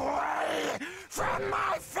 Stay away from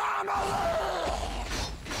my family!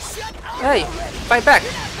 Shut up! Hey, already. fight back.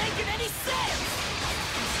 You're not making any sense!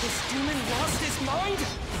 This demon lost his mind?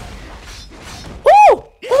 Oh!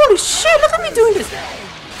 Holy shit, look at me doing this!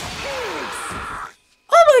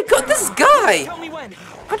 Oh my god, this guy! Tell me when.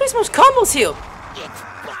 How do you much combos here? Its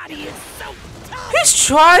body is so tough! He's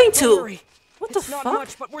trying Don't to! worry. What the It's not fuck?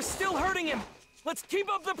 much, but we're still hurting him. Let's keep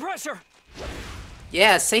up the pressure.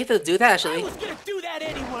 Yeah, it's safer to do that I actually. was gonna do that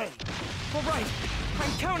anyway! All right,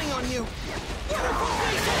 I'm counting on you.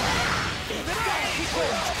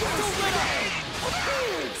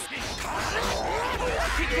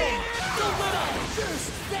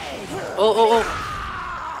 Oh.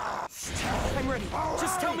 I'm ready.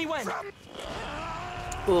 Just tell me when.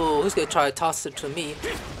 Oh, who's gonna try to toss it to me?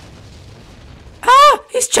 Ah!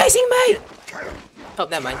 He's chasing me! Oh,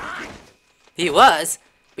 never mind. He was,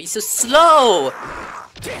 but he's so slow!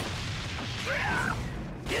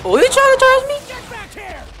 Oh, you trying to charge me? Get back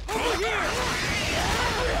here! Over here!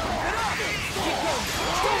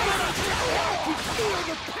 Feel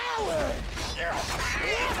the power!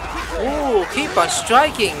 Ooh, keep on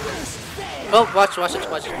striking! Oh, watch it.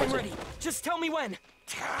 I'm ready. Just tell me when.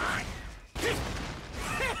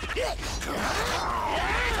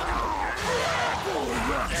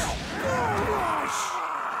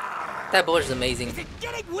 That bullet is amazing. Is it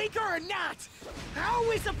getting weaker or not? How are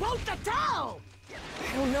we supposed to tell?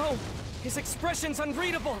 I don't know. His expression's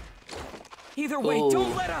unreadable. Either way, Ooh.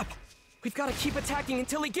 don't let up. We've got to keep attacking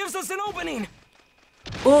until he gives us an opening.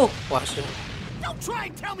 Oh, watch it. Don't try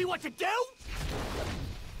and tell me what to do!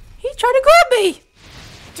 He tried to grab me!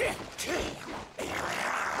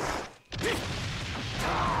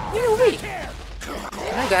 You know me.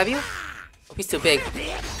 Can I grab you? Oh, he's too big.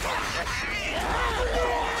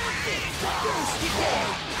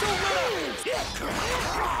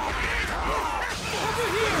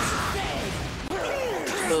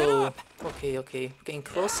 Oh, okay. Getting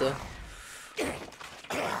closer.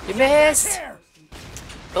 You missed!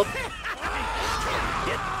 Oh.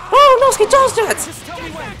 Oh, Inosuke dodged that! Just tell me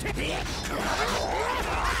when.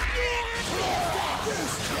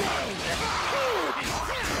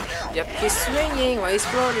 Yep, he's swinging while he's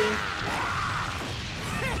floating.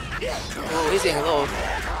 Oh, he's getting low.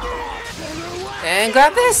 And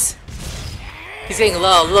grab this! He's getting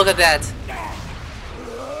low, look at that.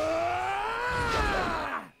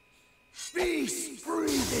 Beast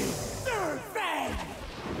breathing! Third fang!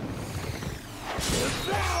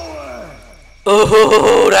 Devour!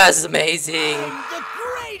 Oh, that's amazing. I'm the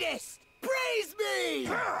greatest! Praise me!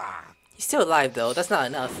 He's still alive though, that's not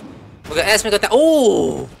enough. We're gonna ask me about that.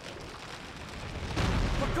 Oh!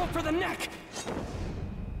 But go for the neck.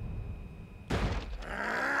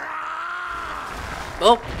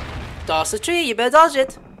 Oh, toss the tree, you better dodge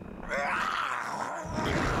it.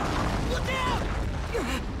 Look out!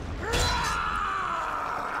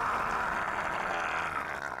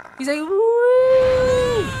 He's like,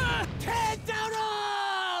 woo! Tanjiro!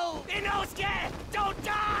 Inosuke! Don't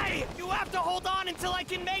die! You have to hold on until I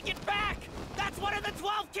can make it back! That's one of the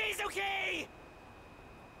 12 keys, okay?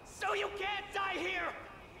 So you can't die here!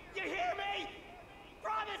 You hear me?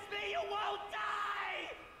 Promise me you won't die!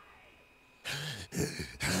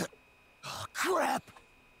 Oh, crap!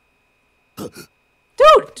 Dude,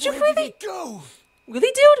 did you Where did really? it go?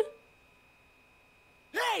 Really, dude?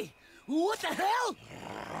 Hey! What the hell?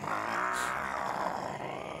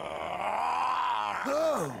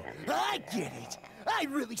 Oh, I get it. I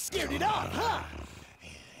really scared it off, huh?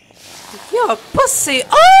 You're a pussy.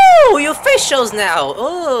 Oh, your face shows now.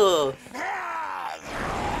 Oh.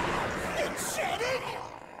 It's shedding?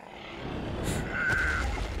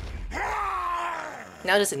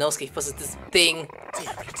 Now just Inosuke versus this thing.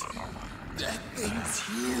 Damn it. That thing's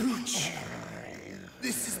huge.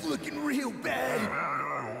 This is looking real bad.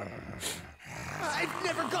 I've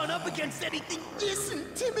never gone up against anything this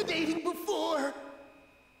intimidating before.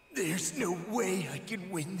 There's no way I can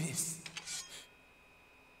win this.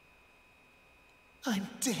 I'm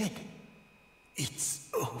dead. It's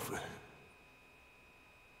over.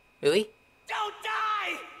 Really? Don't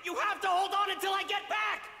die! You have to hold on until I get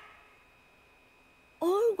back!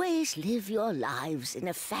 Always live your lives in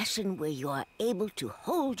a fashion where you are able to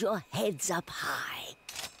hold your heads up high.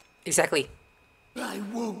 Exactly. I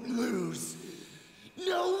won't lose.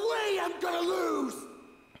 No way I'm gonna lose!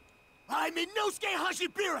 I'm Inosuke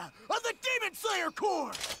Hashibira of the Demon Slayer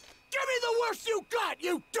Corps! Give me the worst you got,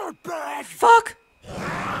 you dirtbag! Fuck.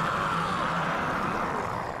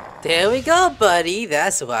 There we go, buddy.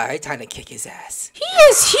 That's why. Time to kick his ass. He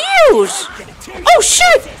is huge! Oh,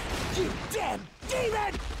 shit! You damn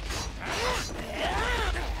demon!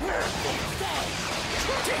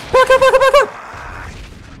 Back up, back up, back up!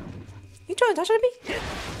 You trying to touch me?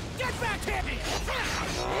 Get back here!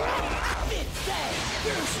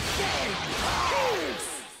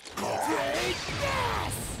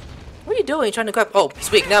 What are you doing? Trying to grab? Oh,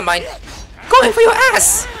 he's weak. Never mind. Go ahead for your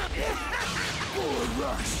ass!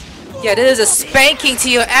 Yeah, this is a spanking to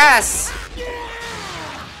your ass.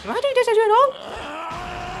 Am I doing this to you at all?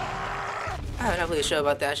 I'm not really sure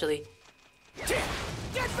about that actually.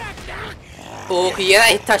 Oh, yeah,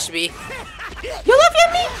 it touched me. You love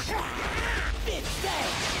me?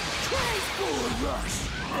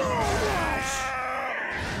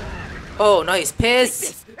 Oh, nice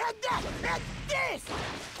piss.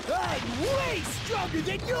 I'm way stronger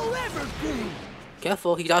than you'll ever be.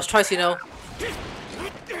 Careful, he does twice, you know.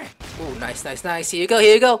 Oh, nice, nice, nice. Here you go,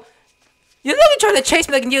 here you go. You're literally trying to chase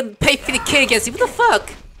me like you pay for the kid against me. What the fuck?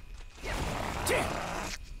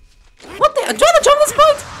 What the? Do you want to jump this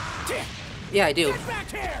point? Yeah, I do.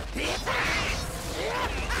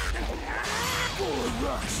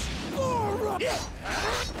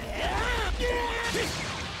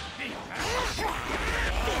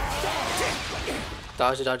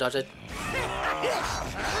 Dodge it, dodge it.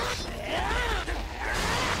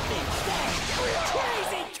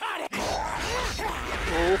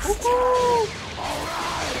 Oh,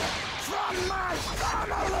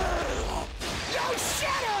 Yo,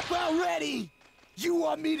 shut up already! You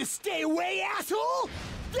want me to stay away, asshole?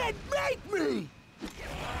 Then make me! yeah,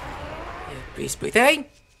 breathe, breathe. Hey,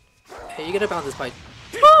 you gotta bounce this fight.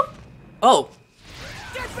 Oh!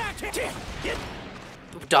 Get back here!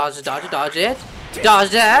 Dodge it, dodge it, dodge it. Dodge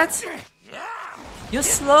that! You're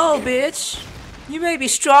slow, bitch. You may be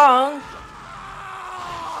strong.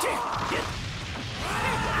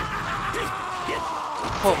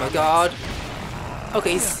 Oh my god.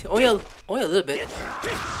 Okay, he's only a little bit.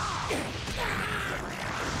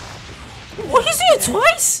 What, he's doing it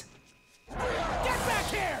twice? Get back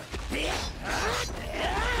here!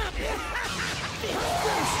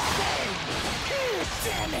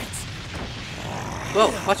 Damn it!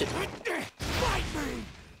 Whoa, watch it. Fight me!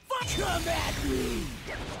 Come at me!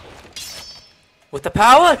 With the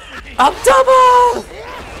power of double!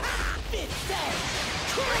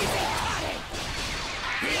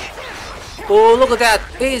 Oh, look at that.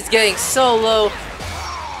 He's getting so low.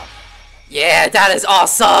 Yeah, that is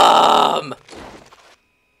awesome!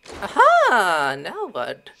 Aha! Now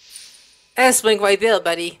what? S-wing right there,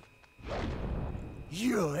 buddy.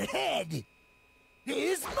 Your head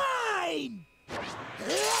is mine!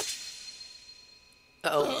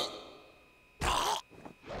 Uh-oh.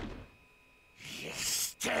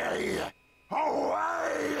 Stay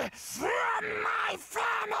away from my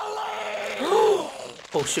family!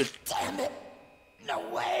 Oh, shoot. Damn it! No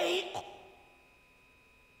way!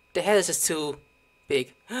 The head is just too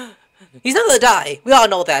big. He's not gonna die. We all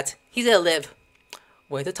know that. He's gonna live.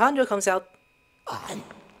 When the Tanjiro comes out. I'm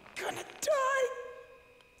gonna die!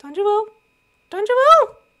 Tanjiro?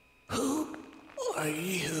 Tanjiro? Who are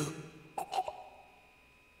you?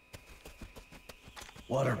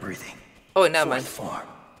 Water breathing. Oh, never mind. Form.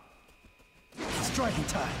 Striking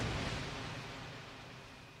time.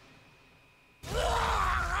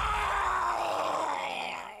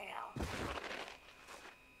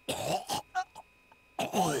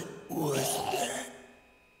 What was that?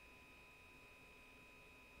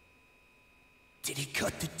 Did he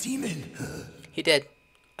cut the demon? He did.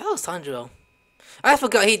 Oh, Tanjiro. I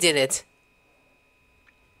forgot he did it.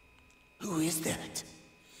 Who is that?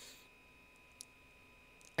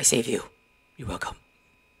 I saved you. You're welcome.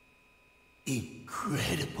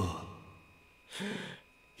 Incredible.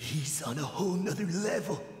 He's on a whole nother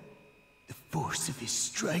level. The force of his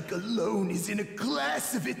strike alone is in a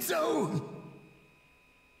class of its own.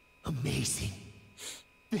 Amazing.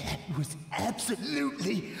 That was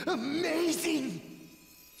absolutely amazing.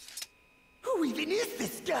 Who even is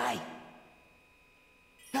this guy?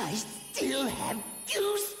 I still have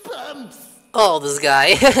goosebumps. Oh, this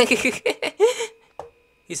guy.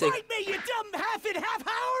 He's like, Fight me, you dumb half and half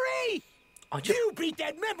Howery! aren't you? You beat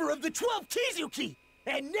that member of the 12 Kizuki!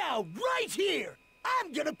 And now, right here,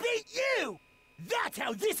 I'm gonna beat you! That's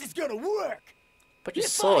how this is gonna work! But you If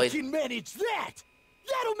saw I it. can manage that,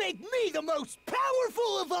 that'll make me the most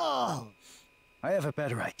powerful of all! I have a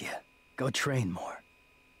better idea. Go train more.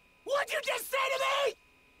 What'd you just say to me?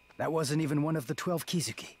 That wasn't even one of the 12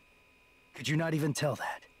 Kizuki. Could you not even tell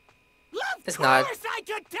that? Of It's course not. I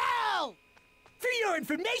could tell! For your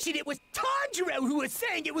information, it was Tanjiro who was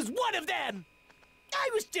saying it was one of them! I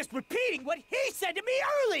was just repeating what he said to me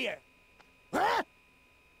earlier! Huh?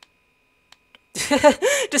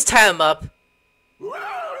 Just tie him up.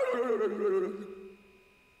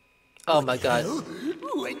 Oh my god.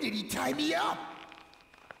 When did he tie me up?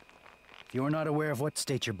 If you're not aware of what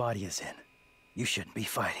state your body is in, you shouldn't be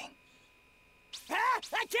fighting. Huh?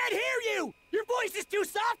 I can't hear you! Your voice is too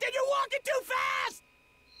soft and you're walking too fast!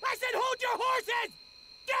 I said hold your horses!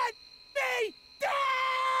 Get me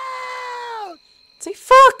down! Say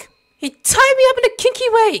fuck! He tied me up in a kinky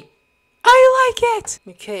way! I like it!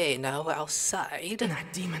 Okay, now we're outside.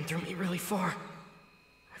 That demon threw me really far.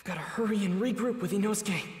 I've got to hurry and regroup with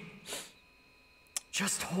Inosuke.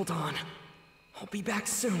 Just hold on. I'll be back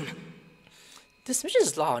soon. This mission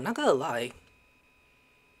is long, not gonna lie.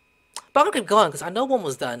 But I'm gonna keep going because I know one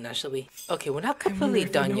was done actually. Okay, we're not completely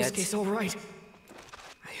done yet. Inosuke's all right.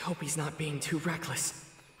 I hope he's not being too reckless.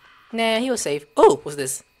 Nah, he was safe. Oh, what's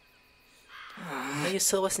this? May your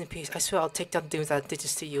soul rest in peace. I swear I'll take down the things that did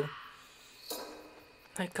this to you.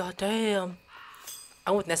 My god damn.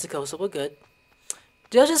 I'm with Nezuko, so we're good.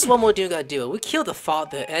 There's just one more thing we gotta do. We killed the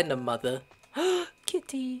father and the mother.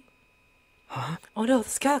 Kitty. Huh? Oh no,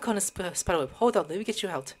 this guy on a spiderweb. Hold on, let me get you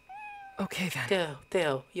out. Okay then.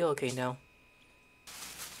 There, you're okay now.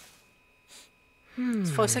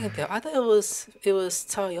 For a second there, I thought it was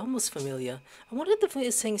Tari, almost familiar. I wonder if the thing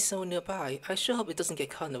is saying so nearby. I sure hope it doesn't get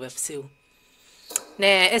caught in the web too.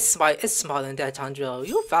 Nah, it's smarter than that, Tanjiro.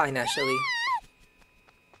 You're fine actually.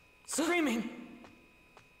 Screaming!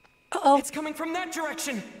 Uh-oh. It's coming from that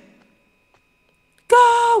direction!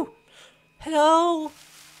 Go! Hello?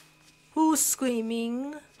 Who's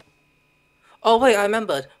screaming? Oh wait, I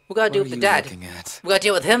remembered. We gotta deal with the dad. We gotta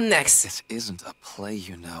deal with him next. This isn't a play,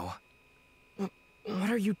 you know.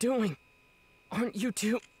 What are you doing? Aren't you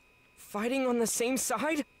two fighting on the same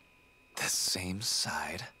side? The same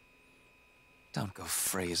side? Don't go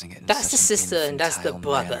phrasing it in That's the such an sister and that's the infantile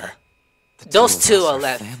brother. manner. The Those two two of us are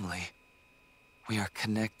left. Family. We are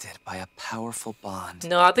connected by a powerful bond.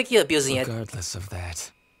 No, I think you're abusing it. Regardless of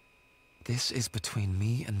that, this is between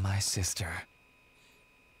me and my sister.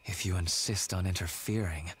 If you insist on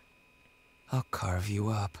interfering, I'll carve you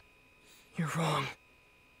up. You're wrong.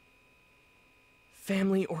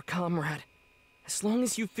 Family or comrade, as long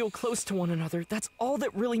as you feel close to one another, that's all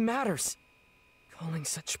that really matters. Calling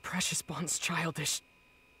such precious bonds childish,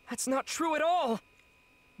 that's not true at all.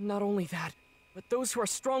 Not only that, but those who are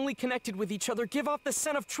strongly connected with each other give off the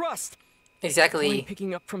scent of trust. Exactly. Only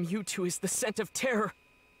picking up from you two is the scent of terror,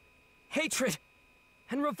 hatred,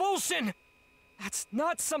 and revulsion. That's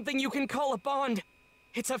not something you can call a bond.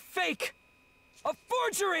 It's a fake, a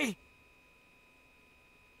forgery.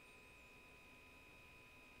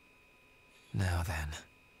 Now then,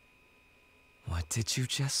 what did you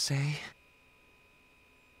just say?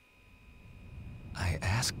 I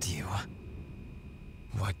asked you.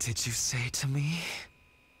 What did you say to me?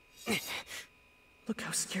 Look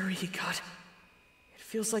how scary he got. It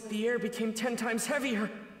feels like the air became 10 times heavier.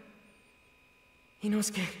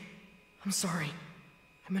 Inosuke, I'm sorry.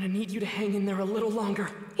 I'm gonna need you to hang in there a little longer.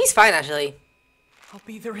 He's fine actually. I'll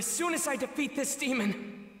be there as soon as I defeat this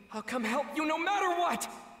demon. I'll come help you no matter what.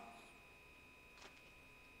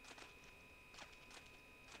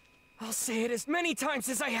 I'll say it as many times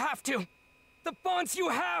as I have to. The bonds you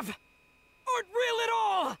have aren't real at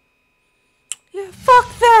all! Yeah, fuck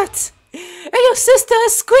that! And your sister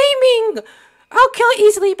is screaming! I'll kill her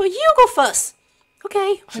easily, but you go first!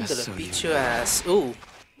 Okay, I'm Just gonna so beat you your know, ass. Ooh.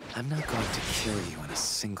 I'm not going to kill you in a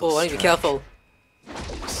single Oh, I need to be strike. careful.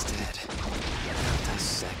 Instead, I'll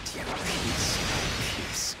dissect you piece by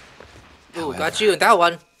piece. Ooh, However, got you in that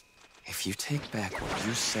one. if you take back what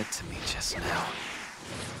you said to me just now,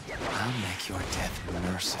 I'll make your death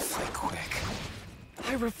mercifully quick.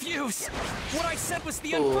 I refuse! What I said was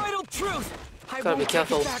the Ooh. unbridled truth! I Gotta be won't take it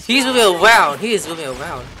careful. back. He's moving around. He is moving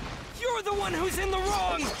around. You're the one who's in the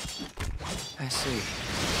wrong! I see.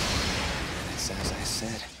 It's as I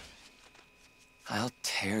said. I'll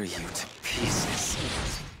tear you to pieces.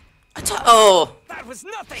 Oh! That was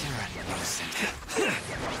nothing! You're a nuisance.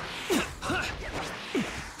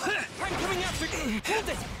 I'm coming after you! Hold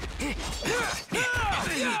it!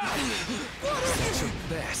 That's your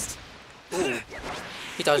best.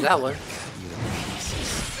 He dodged that one. Cut you to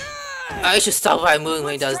pieces. I should stop by moving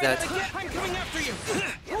when he does that. I'm coming after you!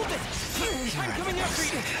 Hold it! I'm coming after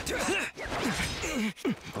you!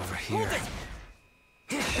 Over here.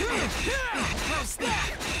 How's that?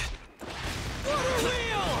 Water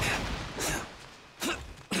wheel!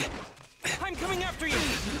 I'm coming after you!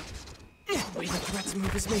 The way the threats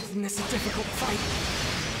move is making this a difficult fight.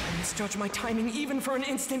 I misjudge my timing even for an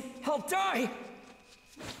instant. I'll die!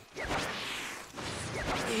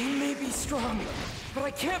 He may be strong, but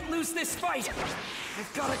I can't lose this fight.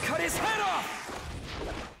 I've got to cut his head off.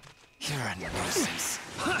 You're a nuisance.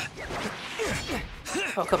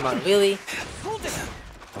 Oh, come on, really? Hold it.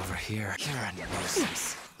 Over here. You're a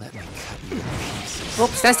nuisance. Let me cut you to pieces. Oh,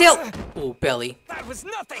 stand still! Ooh, belly. That was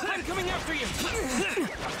nothing. I'm coming after you.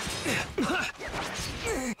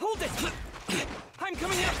 Hold it. I'm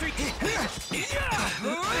coming after you.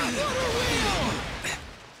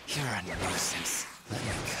 You're a nuisance. Let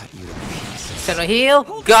me cut you to pieces. Center heel.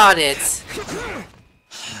 Got it.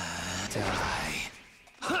 Die.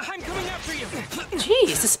 I'm coming after you.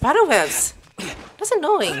 Jeez, the spider webs. That's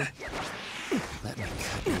annoying. Let me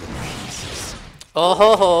cut you to pieces. Oh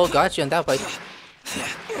ho ho, got you on that fight.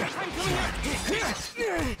 I'm coming after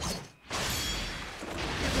you.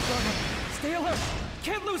 Stay alert.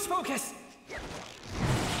 Can't lose focus.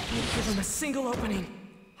 Don't give him a single opening.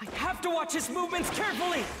 I have to watch his movements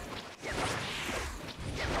carefully.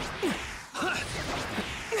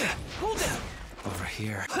 Hold it. Over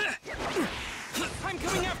here. I'm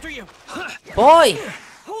coming after you. Boy!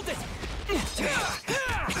 Hold it.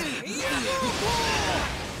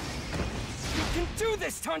 You can do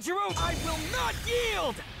this, Tanjiro. I will not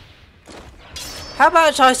yield. How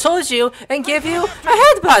about I told you and give you a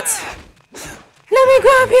headbutt? Let me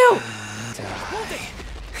grab you!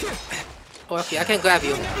 Oh, okay, I can grab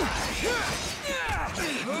you.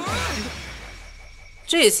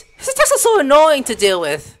 Jeez, his attacks are so annoying to deal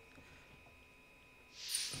with.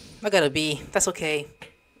 I got a B. That's okay.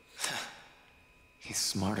 He's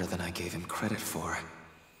smarter than I gave him credit for.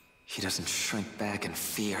 He doesn't shrink back in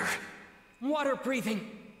fear. Water breathing.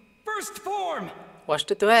 First form. Watch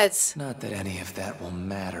the threads. Not that any of that will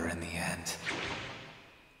matter in the end.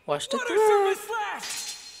 Watch the Water threads. service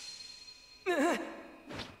flash.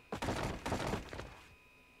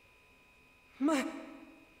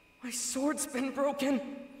 My sword's been broken.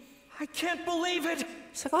 I can't believe it.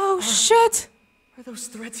 It's like, oh shit! Are those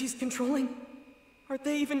threads he's controlling? Are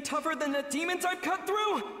they even tougher than the demons I've cut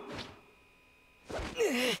through?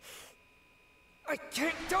 I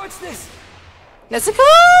can't dodge this. Let's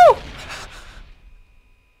go!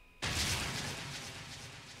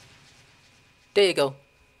 There you go.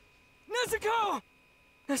 Nezuko!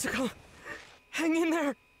 Nezuko, hang in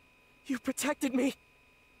there. You protected me.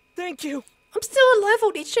 Thank you. I'm still alive,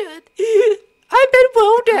 holy shit. I've been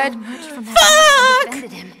wounded. Fuck!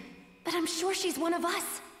 Defended him, but I'm sure she's one of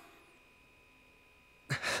us.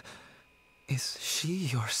 Is she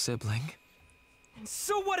your sibling? And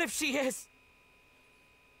so what if she is?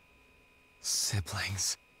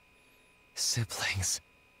 Siblings. Siblings.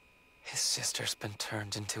 His sister's been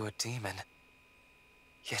turned into a demon.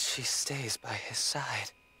 Yet she stays by his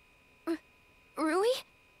side. Rui?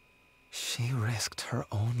 She risked her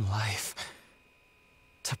own life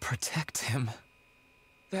to protect him.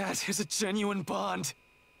 That is a genuine bond,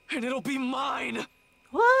 and it'll be mine.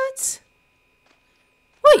 What?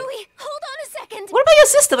 Wait, Rui, hold on a second. what about your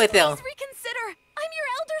sister right there? Please reconsider. I'm your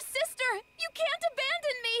elder sister. You can't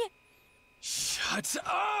abandon me. Shut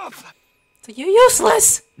up! So you're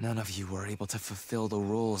useless. None of you were able to fulfill the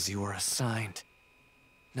roles you were assigned.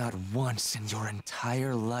 Not once in your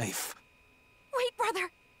entire life. Wait,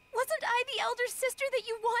 brother. Wasn't I the elder sister that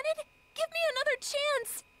you wanted? Give me another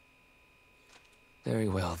chance. Very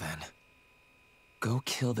well, then. Go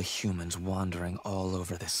kill the humans wandering all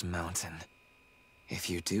over this mountain. If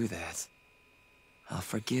you do that, I'll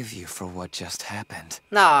forgive you for what just happened.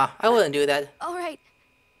 Nah, I wouldn't do that. All right.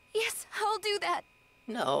 Yes, I'll do that.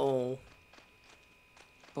 No.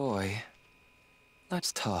 Boy,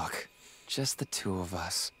 let's talk. Just the two of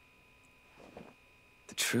us.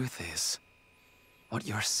 The truth is, what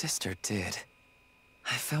your sister did,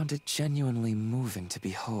 I found it genuinely moving to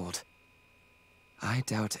behold. I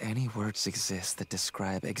doubt any words exist that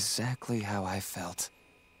describe exactly how I felt.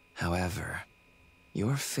 However,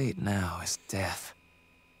 your fate now is death.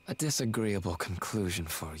 A disagreeable conclusion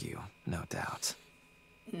for you, no doubt.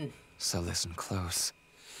 So listen close.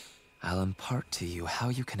 I'll impart to you how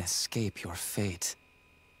you can escape your fate.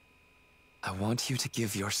 I want you to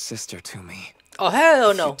give your sister to me. Oh,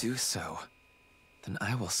 hell no. If you do so, then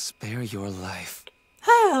I will spare your life.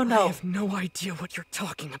 Hell I no. have no idea what you're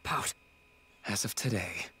talking about. As of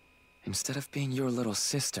today, instead of being your little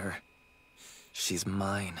sister, she's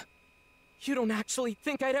mine. You don't actually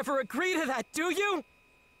think I'd ever agree to that, do you?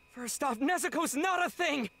 First off, Nezuko's not a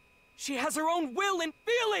thing. She has her own will and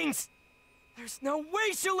feelings. There's no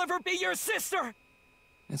way she'll ever be your sister.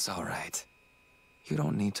 It's all right. You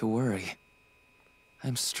don't need to worry.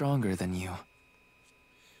 I'm stronger than you.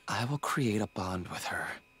 I will create a bond with her.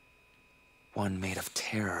 One made of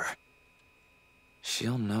terror.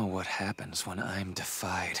 She'll know what happens when I'm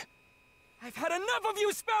defied. I've had enough of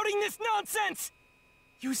you spouting this nonsense!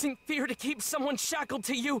 Using fear to keep someone shackled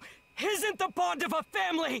to you isn't the bond of a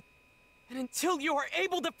family! And until you are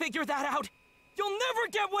able to figure that out, you'll never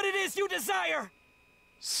get what it is you desire!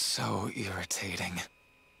 So irritating.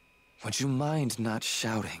 Would you mind not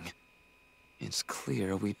shouting? It's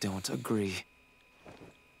clear we don't agree.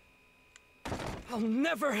 I'll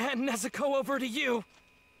never hand Nezuko over to you!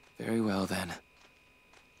 Very well then.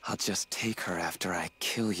 I'll just take her after I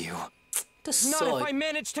kill you. Not if I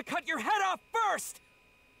manage to cut your head off first!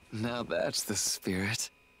 Now that's the spirit.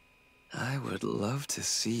 I would love to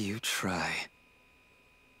see you try.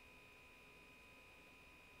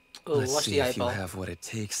 Oh, Let's watch see the if you eyeball. have what it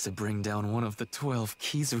takes to bring down one of the 12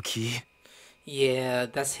 Kizuki. Yeah,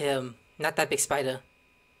 that's him. Not that big spider.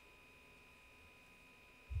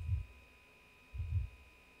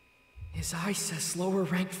 His eye says lower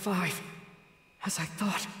rank 5. As I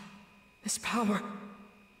thought. This power...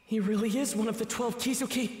 He really is one of the 12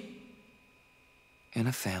 Kizuki. In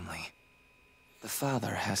a family, the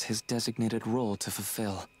father has his designated role to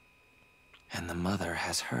fulfill, and the mother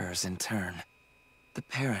has hers in turn. The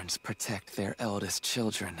parents protect their eldest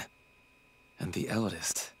children, and the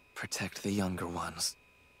eldest protect the younger ones.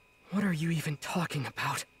 What are you even talking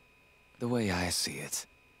about? The way I see it,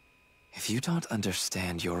 if you don't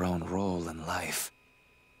understand your own role in life,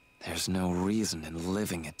 there's no reason in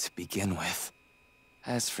living it to begin with.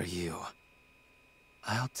 As for you,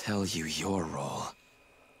 I'll tell you your role.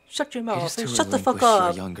 Shut your It mouth is to and shut the fuck relinquish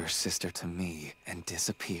up. your younger sister to me and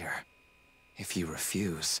disappear. If you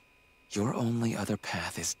refuse, your only other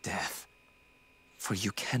path is death. For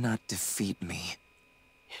you cannot defeat me.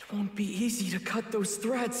 It won't be easy to cut those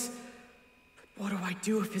threads. But what do I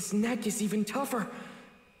do if his neck is even tougher?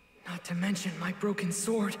 Not to mention my broken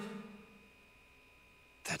sword.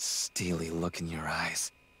 That steely look in your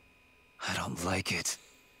eyes. I don't like it.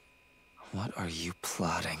 What are you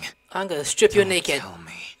plotting? I'm gonna strip you Don't naked. Tell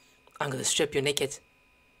me. I'm gonna strip you naked.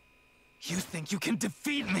 You think you can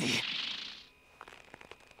defeat me?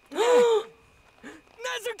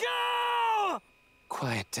 Nezuko!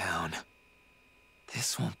 Quiet down.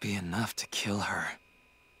 This won't be enough to kill her.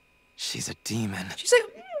 She's a demon. She's like...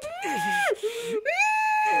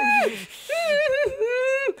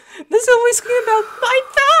 This is always screaming about my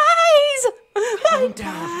thighs! My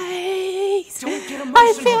thighs! Don't get I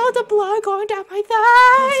emotional. feel the blood going down my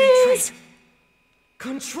thighs! Concentrate.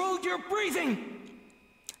 Control your breathing.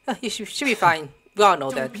 You should be fine. We all know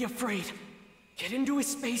Don't that. be afraid. Get into his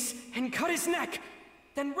space and cut his neck.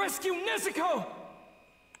 Then rescue Nezuko.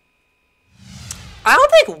 I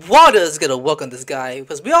don't think water is gonna work on this guy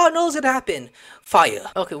because we all know what's gonna happen.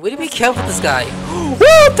 Fire. Okay, we need to be careful with this guy.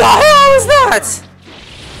 What the hell is that?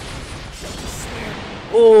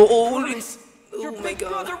 Oh Your my big god.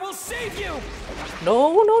 brother will save you.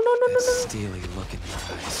 No. That steely look in your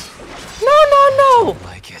eyes. No. I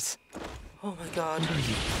like it. Oh my god. What are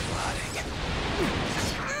you plotting?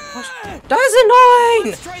 That's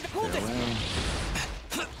annoying! Try to pull this.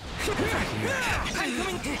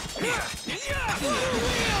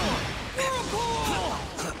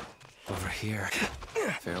 Over here.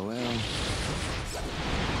 Farewell.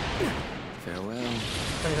 Farewell.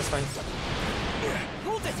 Okay, that's fine.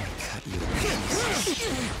 Hold it. Cut you to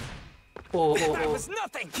pieces. That was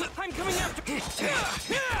nothing. I'm coming after.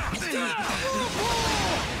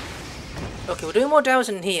 Okay, we're doing more damage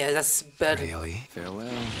in here. That's better. Really? Farewell.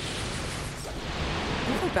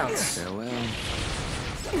 Bounce. Farewell.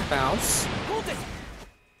 Bounce. Hold it.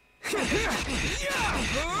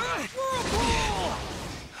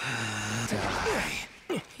 Die.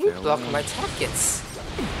 You block my targets.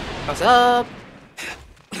 What's up?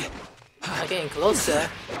 I'm getting closer.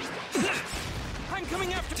 I'm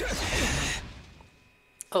coming after.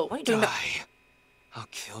 Oh, what are you doing? Die. I'll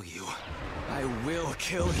kill you. I will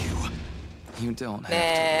kill you. You don't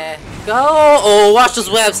have to. Go! Oh, watch those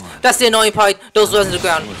webs. That's the annoying part. Those webs in the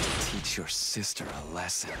ground. To teach your sister a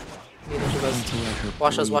lesson.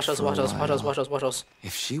 Watch those.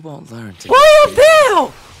 If she won't learn to. Why up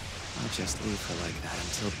there? I'll just leave her like that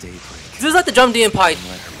until daybreak. This is like the drum demon pipe. And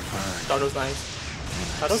let her burn. Dodge those lines.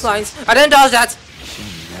 Dodge those lines. I didn't dodge that. She'll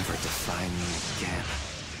never defy me again.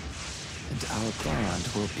 And our bond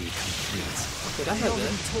will be complete. Okay, that's not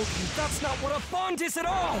good. told you that's not what a bond is at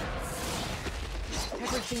all.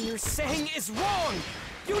 Everything you're saying is wrong.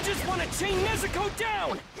 You just want to chain Nezuko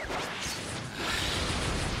down. The only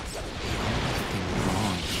thing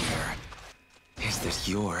wrong here is that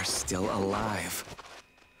you're still alive.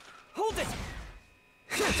 Hold it.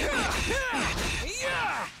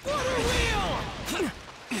 Water wheel.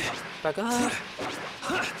 Back up.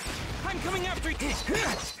 I'm coming after you.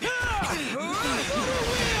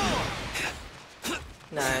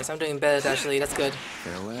 Nice, I'm doing better actually, that's good.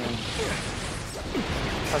 Farewell.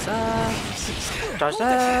 Dodge that. Dodge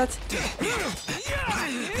that.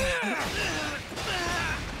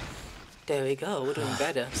 There we go, we're doing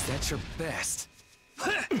better. Is that your best?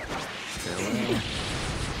 Farewell.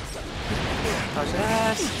 Dodge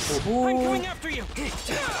that. Ooh. I'm coming after you.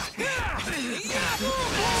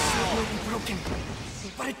 Broken,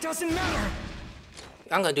 but it doesn't matter.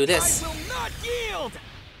 I'm gonna do this. I will not yield.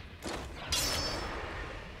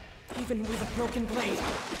 Even with a broken blade,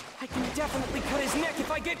 I can definitely cut his neck if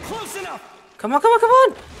I get close enough. Come on, come on, come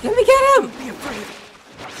on! Let me get him! Don't be afraid.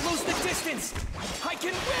 Close the distance. I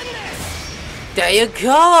can win this. There you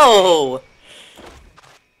go!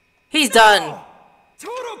 He's done!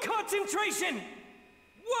 Total concentration!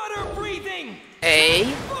 Water breathing! A.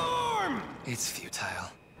 Form! It's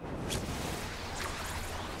futile.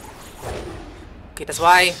 Okay, that's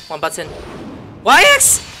Y. One button.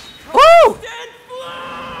 YX! Woo! Then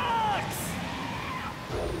flux!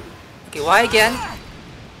 Okay, Y again.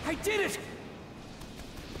 I did it!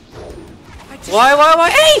 Y,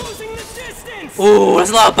 hey! Closing the distance! Ooh,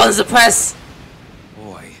 that's a lot of buttons to press!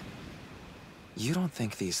 Boy, you don't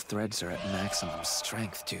think these threads are at maximum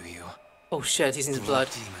strength, do you? Oh shit, he's in his blood.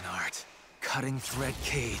 Demon art. Cutting thread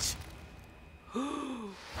cage.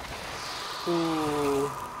 Ooh.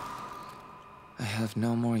 I have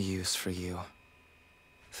no more use for you.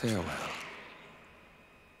 Farewell.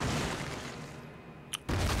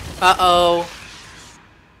 Uh-oh.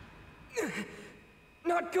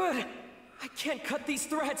 Not good. I can't cut these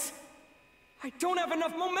threads. I don't have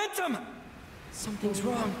enough momentum. Something's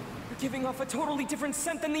wrong. You're giving off a totally different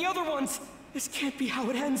scent than the other ones. This can't be how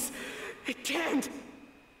it ends. It can't.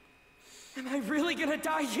 Am I really gonna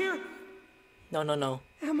die here? No, no, no.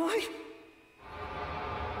 Am I?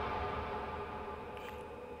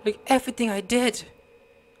 Look, everything I did.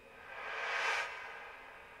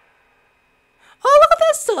 Oh, look at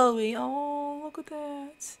that story. Oh, look at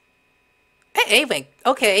that. Hey, Wink.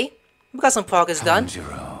 Okay. We got some progress done.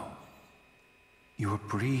 Tanjiro, you are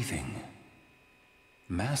breathing.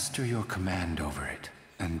 Master your command over it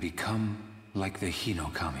and become like the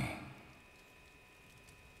Hinokami.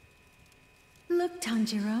 Look,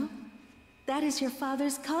 Tanjiro. That is your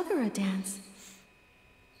father's Kagura dance.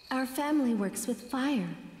 Our family works with fire,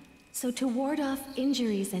 so to ward off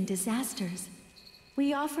injuries and disasters,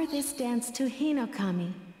 we offer this dance to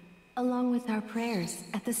Hinokami, along with our prayers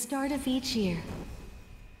at the start of each year.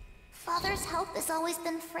 Father's health has always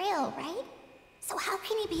been frail, right? So how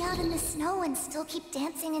can he be out in the snow and still keep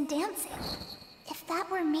dancing and dancing? If that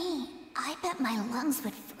were me, I bet my lungs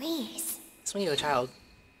would freeze. It's when you're a child.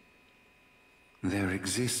 There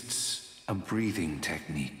exists a breathing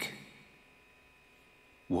technique.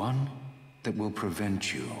 One that will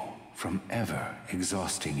prevent you from ever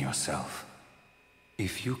exhausting yourself.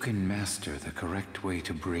 If you can master the correct way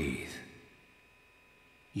to breathe,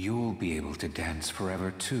 you'll be able to dance forever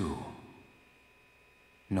too.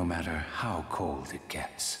 No matter how cold it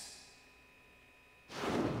gets.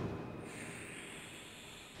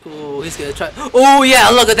 Ooh, he's gonna try. Oh yeah,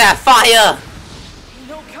 look at that fire!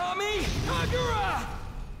 Hinokami Kagura!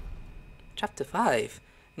 Chapter 5.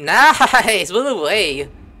 Nice! Move away!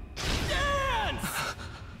 Dance!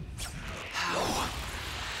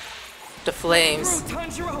 The flames. Through,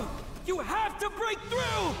 Tanjiro! You have to break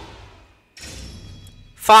through!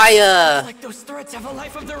 Fire! Like those threads have a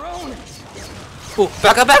life of their own! Ooh,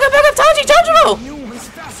 back up, Tanjiro! New one's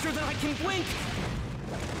faster than I can blink!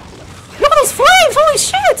 Look at those flames! Holy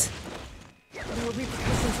shit! There are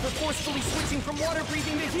repercussions for forcefully switching from water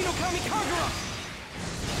breathing to Hinokami Kagura!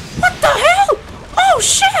 What the hell? Oh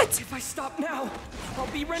shit! If I stop now, I'll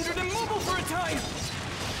be rendered immobile for a time!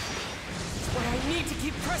 That's why I need to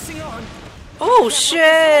keep pressing on! Oh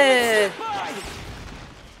shit!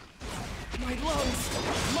 My lungs,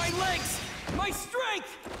 my legs, my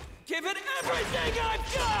strength! Give it everything I've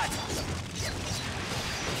got!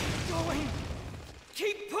 Keep going!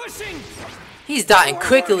 Keep pushing! He's dying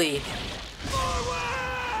quickly.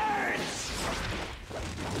 Forward!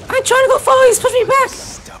 I'm trying to go forward, he's pushing me back!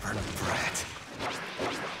 Stubborn brat.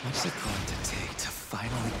 What's it going to take to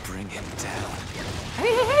finally bring him down?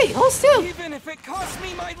 Hey, hold still! Even if it costs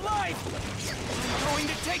me my life, I'm going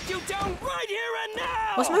to take you down right here and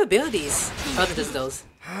now! What's my abilities? Other than those.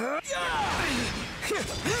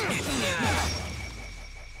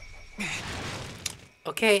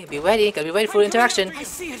 Okay, be ready. Gotta be ready for interaction. I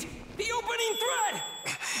see it! The opening thread!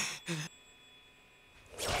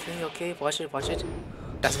 Okay, watch it.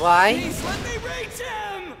 That's why. Please let me reach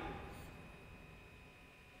him!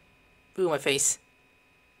 Ooh, my face.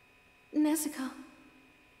 Nezuko,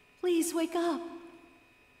 please wake up.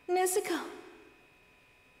 Nezuko.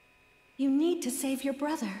 You need to save your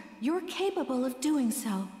brother. You're capable of doing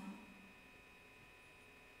so.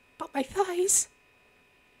 But my thighs.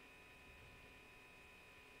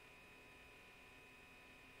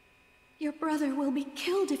 Your brother will be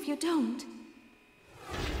killed if you don't.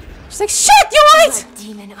 She's like, shit, you're right! Blood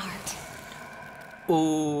demon art.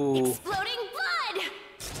 Ooh. Exploding blood!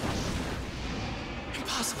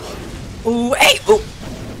 Impossible. Ooh, hey! Ooh.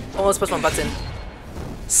 Almost pushed my button.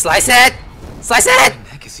 Slice it! Slice it!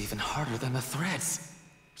 The neck is even harder than the threads.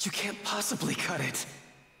 You can't possibly cut it.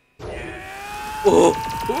 Ooh.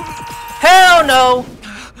 Hell no!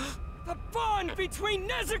 The bond between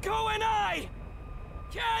Nezuko and I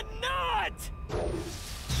cannot!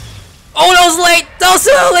 Oh, that was late! That was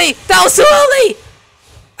too early! That was too early!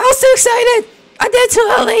 I was too excited! I did it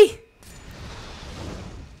too early!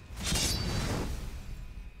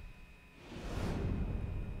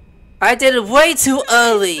 I did it way too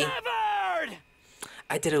early!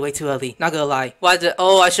 I did it way too early, not gonna lie. Why did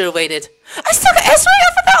I should have waited. I still got S right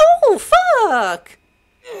after that! Oh, fuck!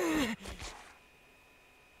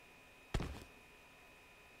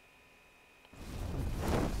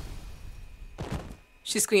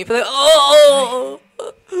 She's screaming for like, oh,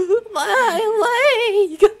 my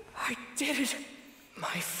leg! I did it.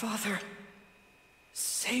 My father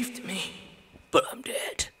saved me. But I'm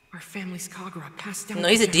dead. Our family's Kagura passed down. No,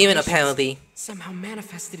 he's a demon generations, apparently. Somehow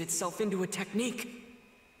manifested itself into a technique.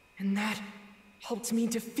 And that helped me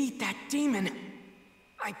defeat that demon.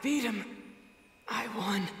 I beat him. I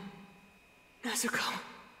won. Nezuko.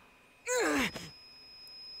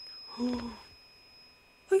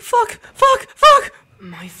 Wait, fuck! Fuck! Fuck!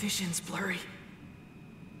 My vision's blurry.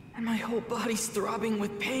 And my whole body's throbbing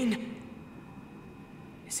with pain.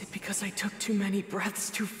 Is it because I took too many breaths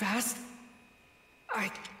too fast? I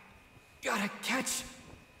gotta catch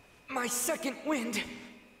my second wind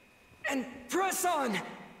and press on.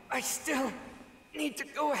 I still need to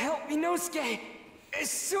go help Inosuke as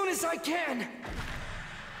soon as I can.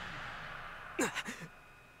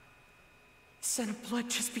 Scent of blood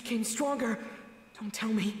just became stronger. Don't tell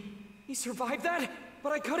me he survived that,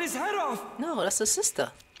 but I cut his head off. No, that's his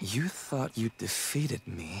sister. You thought you defeated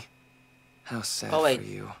me? How sad Oh, wait. for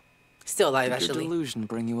you. Still alive, Did actually. your delusion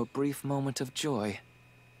bring you a brief moment of joy?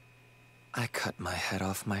 I cut my head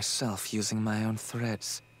off myself using my own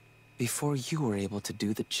threads, before you were able to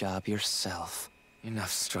do the job yourself.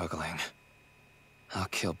 Enough struggling. I'll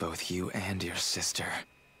kill both you and your sister.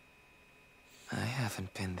 I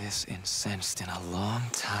haven't been this incensed in a long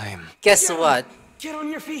time. Guess what? Get on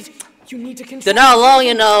your feet. You need to control. They're not alone,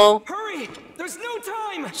 you know. Hurry! There's no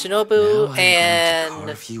time. Shinobee Now I'm and going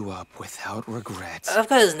to carve you up without regret. I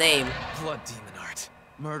forgot his name. Blood demon art.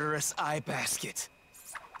 Murderous eye basket.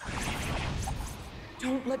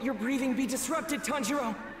 Don't let your breathing be disrupted,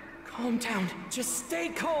 Tanjiro. Calm down. Just stay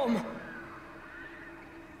calm.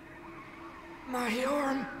 My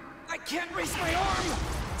arm. I can't raise my arm.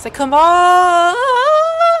 It's like, come on!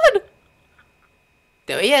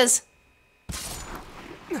 There he is.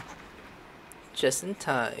 Just in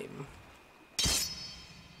time.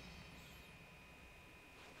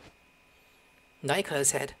 Now he cut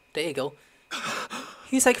his head. There you go.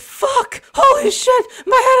 He's like, fuck! Holy shit!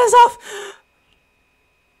 My head is off!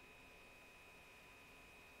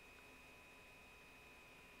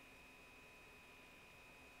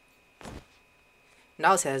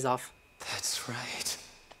 Now his head is off. That's right.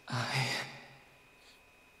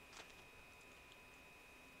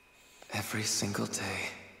 Every single day,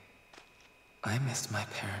 I missed my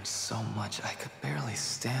parents so much I could barely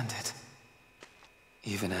stand it.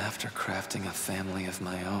 Even after crafting a family of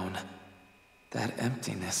my own, that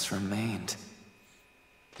emptiness remained.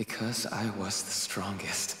 Because I was the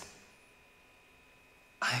strongest.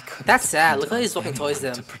 I couldn't. That's sad. depend Look how he's on walking towards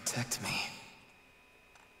anyone them. to protect me.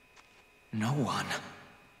 No one.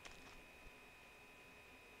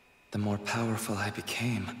 The more powerful I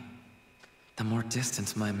became, the more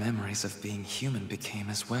distant my memories of being human became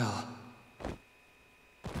as well.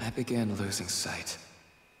 I began losing sight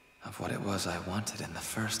of what it was I wanted in the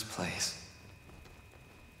first place.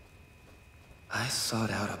 I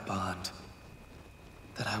sought out a bond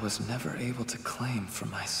that I was never able to claim for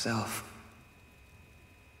myself.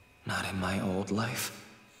 Not in my old life.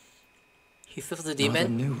 He feels the Nor the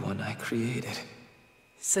demon. new one I created.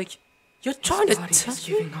 It's like, you're trying to His body is touch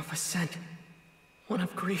me? giving off a scent. One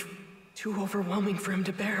of grief. Too overwhelming for him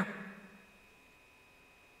to bear.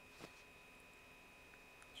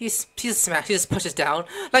 He's smashed. He just pushes down.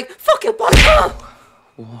 Like, fuck your body! Ah!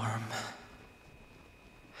 Warm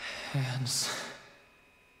hands.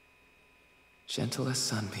 Gentle as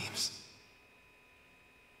sunbeams.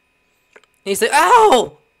 he's like,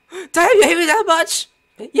 ow! Damn, you hate me that much?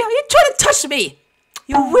 Yeah, you trying to touch me!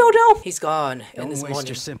 You weirdo! He's gone. Don't this waste morning.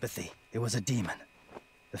 your sympathy. It was a demon.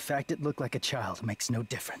 The fact it looked like a child makes no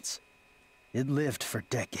difference. It lived for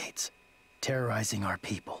decades, terrorizing our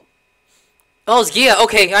people. Oh, yeah,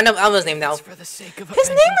 okay, I know his name now. For the sake of his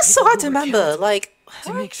name is so hard to remember, like...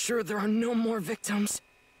 To make sure there are no more victims,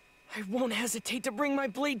 I won't hesitate to bring my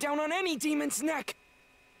blade down on any demon's neck.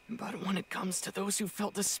 But when it comes to those who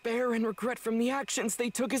felt despair and regret from the actions they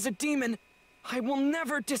took as a demon, I will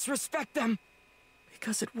never disrespect them.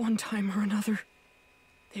 Because at one time or another,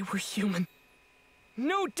 they were human.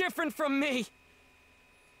 No different from me!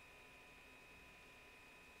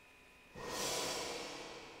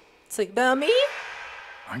 It's like, about me?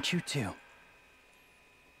 Aren't you too?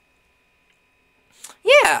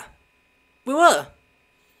 Yeah! We were.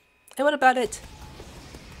 And what about it?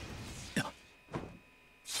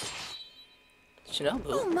 Shinobu.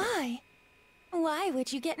 Oh my! Why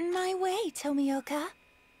would you get in my way, Tomioka?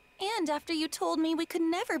 And after you told me we could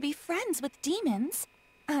never be friends with demons,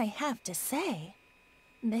 I have to say,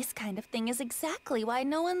 this kind of thing is exactly why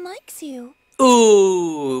no one likes you.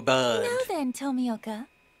 Ooh, bud. Now then, Tomioka,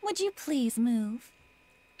 would you please move?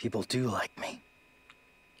 People do like me.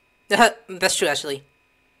 That's true, actually.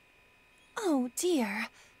 Oh dear,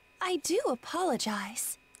 I do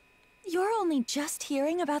apologize. You're only just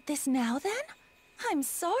hearing about this now then? I'm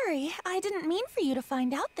sorry, I didn't mean for you to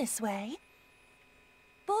find out this way.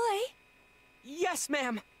 Boy. Yes,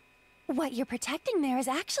 ma'am. What you're protecting there is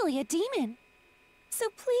actually a demon. So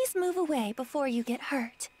please move away before you get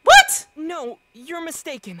hurt. What? No, you're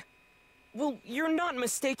mistaken. Well, you're not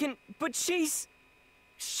mistaken, but she's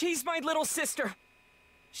my little sister.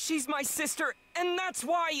 She's my sister, and that's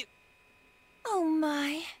why... Oh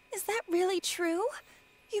my, is that really true?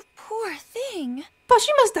 You poor thing. But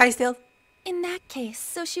she must die still. In that case,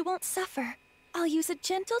 so she won't suffer, I'll use a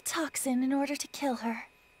gentle toxin in order to kill her.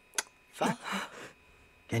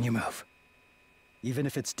 Can you move? Even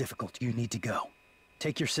if it's difficult, you need to go.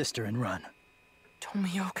 Take your sister and run.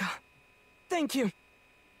 Tomioka, thank you.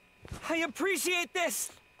 I appreciate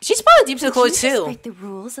this. She's part of Deep Silk Coins too. Break the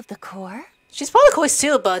rules of the core? She's part of Coins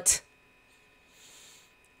too, but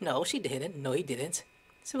no, she didn't. No, he didn't.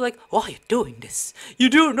 So we're like, why are you doing this? You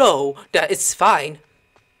do know that it's fine.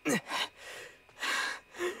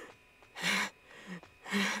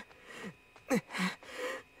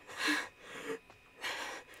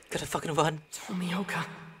 Gotta fucking run. Tomioka.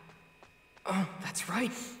 Oh, that's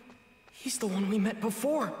right. He's the one we met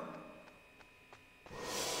before.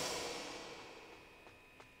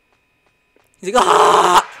 He's like,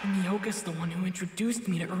 ah! Tomioka's the one who introduced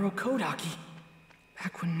me to Urokodaki.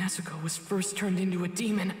 Back when Nezuko was first turned into a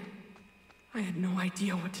demon. I had no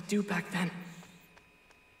idea what to do back then.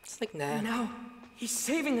 It's like, nah. Now, he's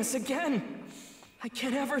saving us again. I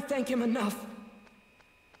can't ever thank him enough.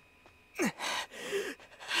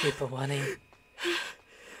 Keep running.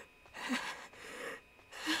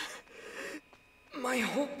 My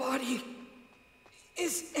whole body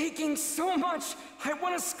is aching so much, I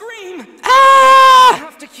want to scream. Ah! I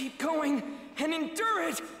have to keep going and endure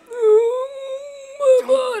it. My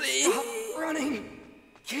body. Stop running.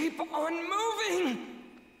 Keep on moving.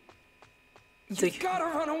 You gotta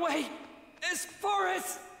run away as far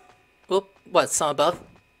as... Whoop, what, some above?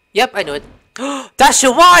 Yep, I knew it. That's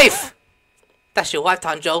your wife! That's your wife,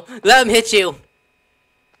 Tanjiro. Let him hit you.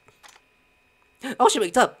 Oh, she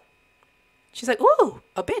waked up. She's like, ooh,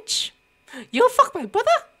 a bitch. You fuck my brother?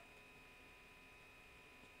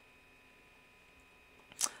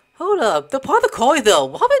 Hold up, they're part of the Koi though.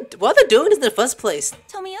 What are they doing this in the first place?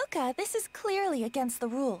 Tomioka, this is clearly against the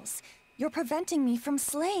rules. You're preventing me from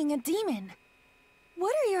slaying a demon.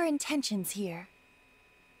 What are your intentions here?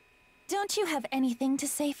 Don't you have anything to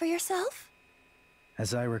say for yourself?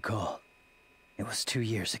 As I recall, it was 2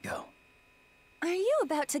 years ago. Are you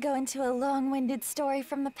about to go into a long-winded story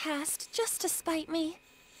from the past just to spite me?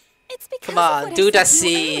 It's because Come on, of what do I that said to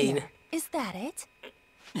you scene. earlier. Is that it?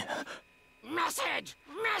 Message!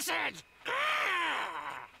 Message!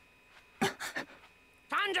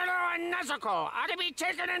 Tanjiro and Nezuko are to be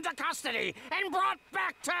taken into custody and brought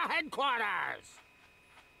back to headquarters!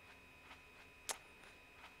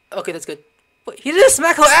 Okay, that's good. Wait, he didn't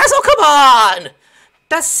smack her ass? Oh, come on!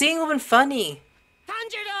 That scene would have been funny.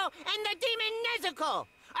 Tanjiro and the demon Nezuko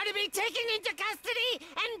are to be taken into custody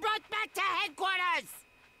and brought back to headquarters!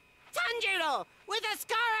 Tanjiro with a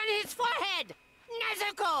scar on his forehead!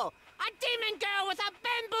 Nezuko, a demon girl with a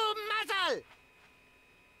bamboo muzzle!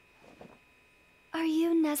 Are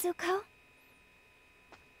you Nezuko?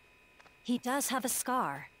 He does have a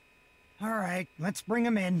scar. All right, let's bring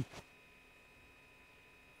him in.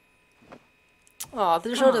 Oh, they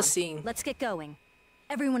Come showed on, a scene. let's get going.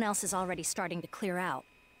 Everyone else is already starting to clear out.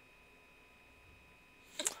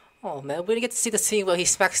 Oh man, we didn't get to see the scene where he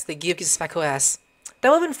smacks the Gyugi's smack her ass. That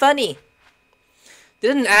would've been funny. They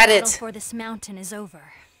didn't add The it. battle for this mountain is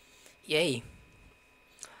over. Yay.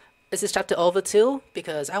 Is this chapter over too?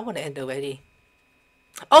 Because I want to end already.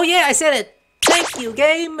 Oh yeah, I said it! Thank you,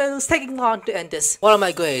 game! It was taking long to end this. What are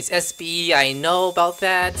my grades? SB, I know about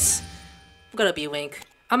that. I'm gonna be wink.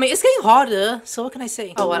 I mean, it's getting harder, so what can I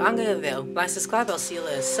say? Oh well, I'm gonna go. Like, subscribe, I'll see you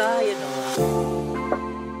later. Sayonara.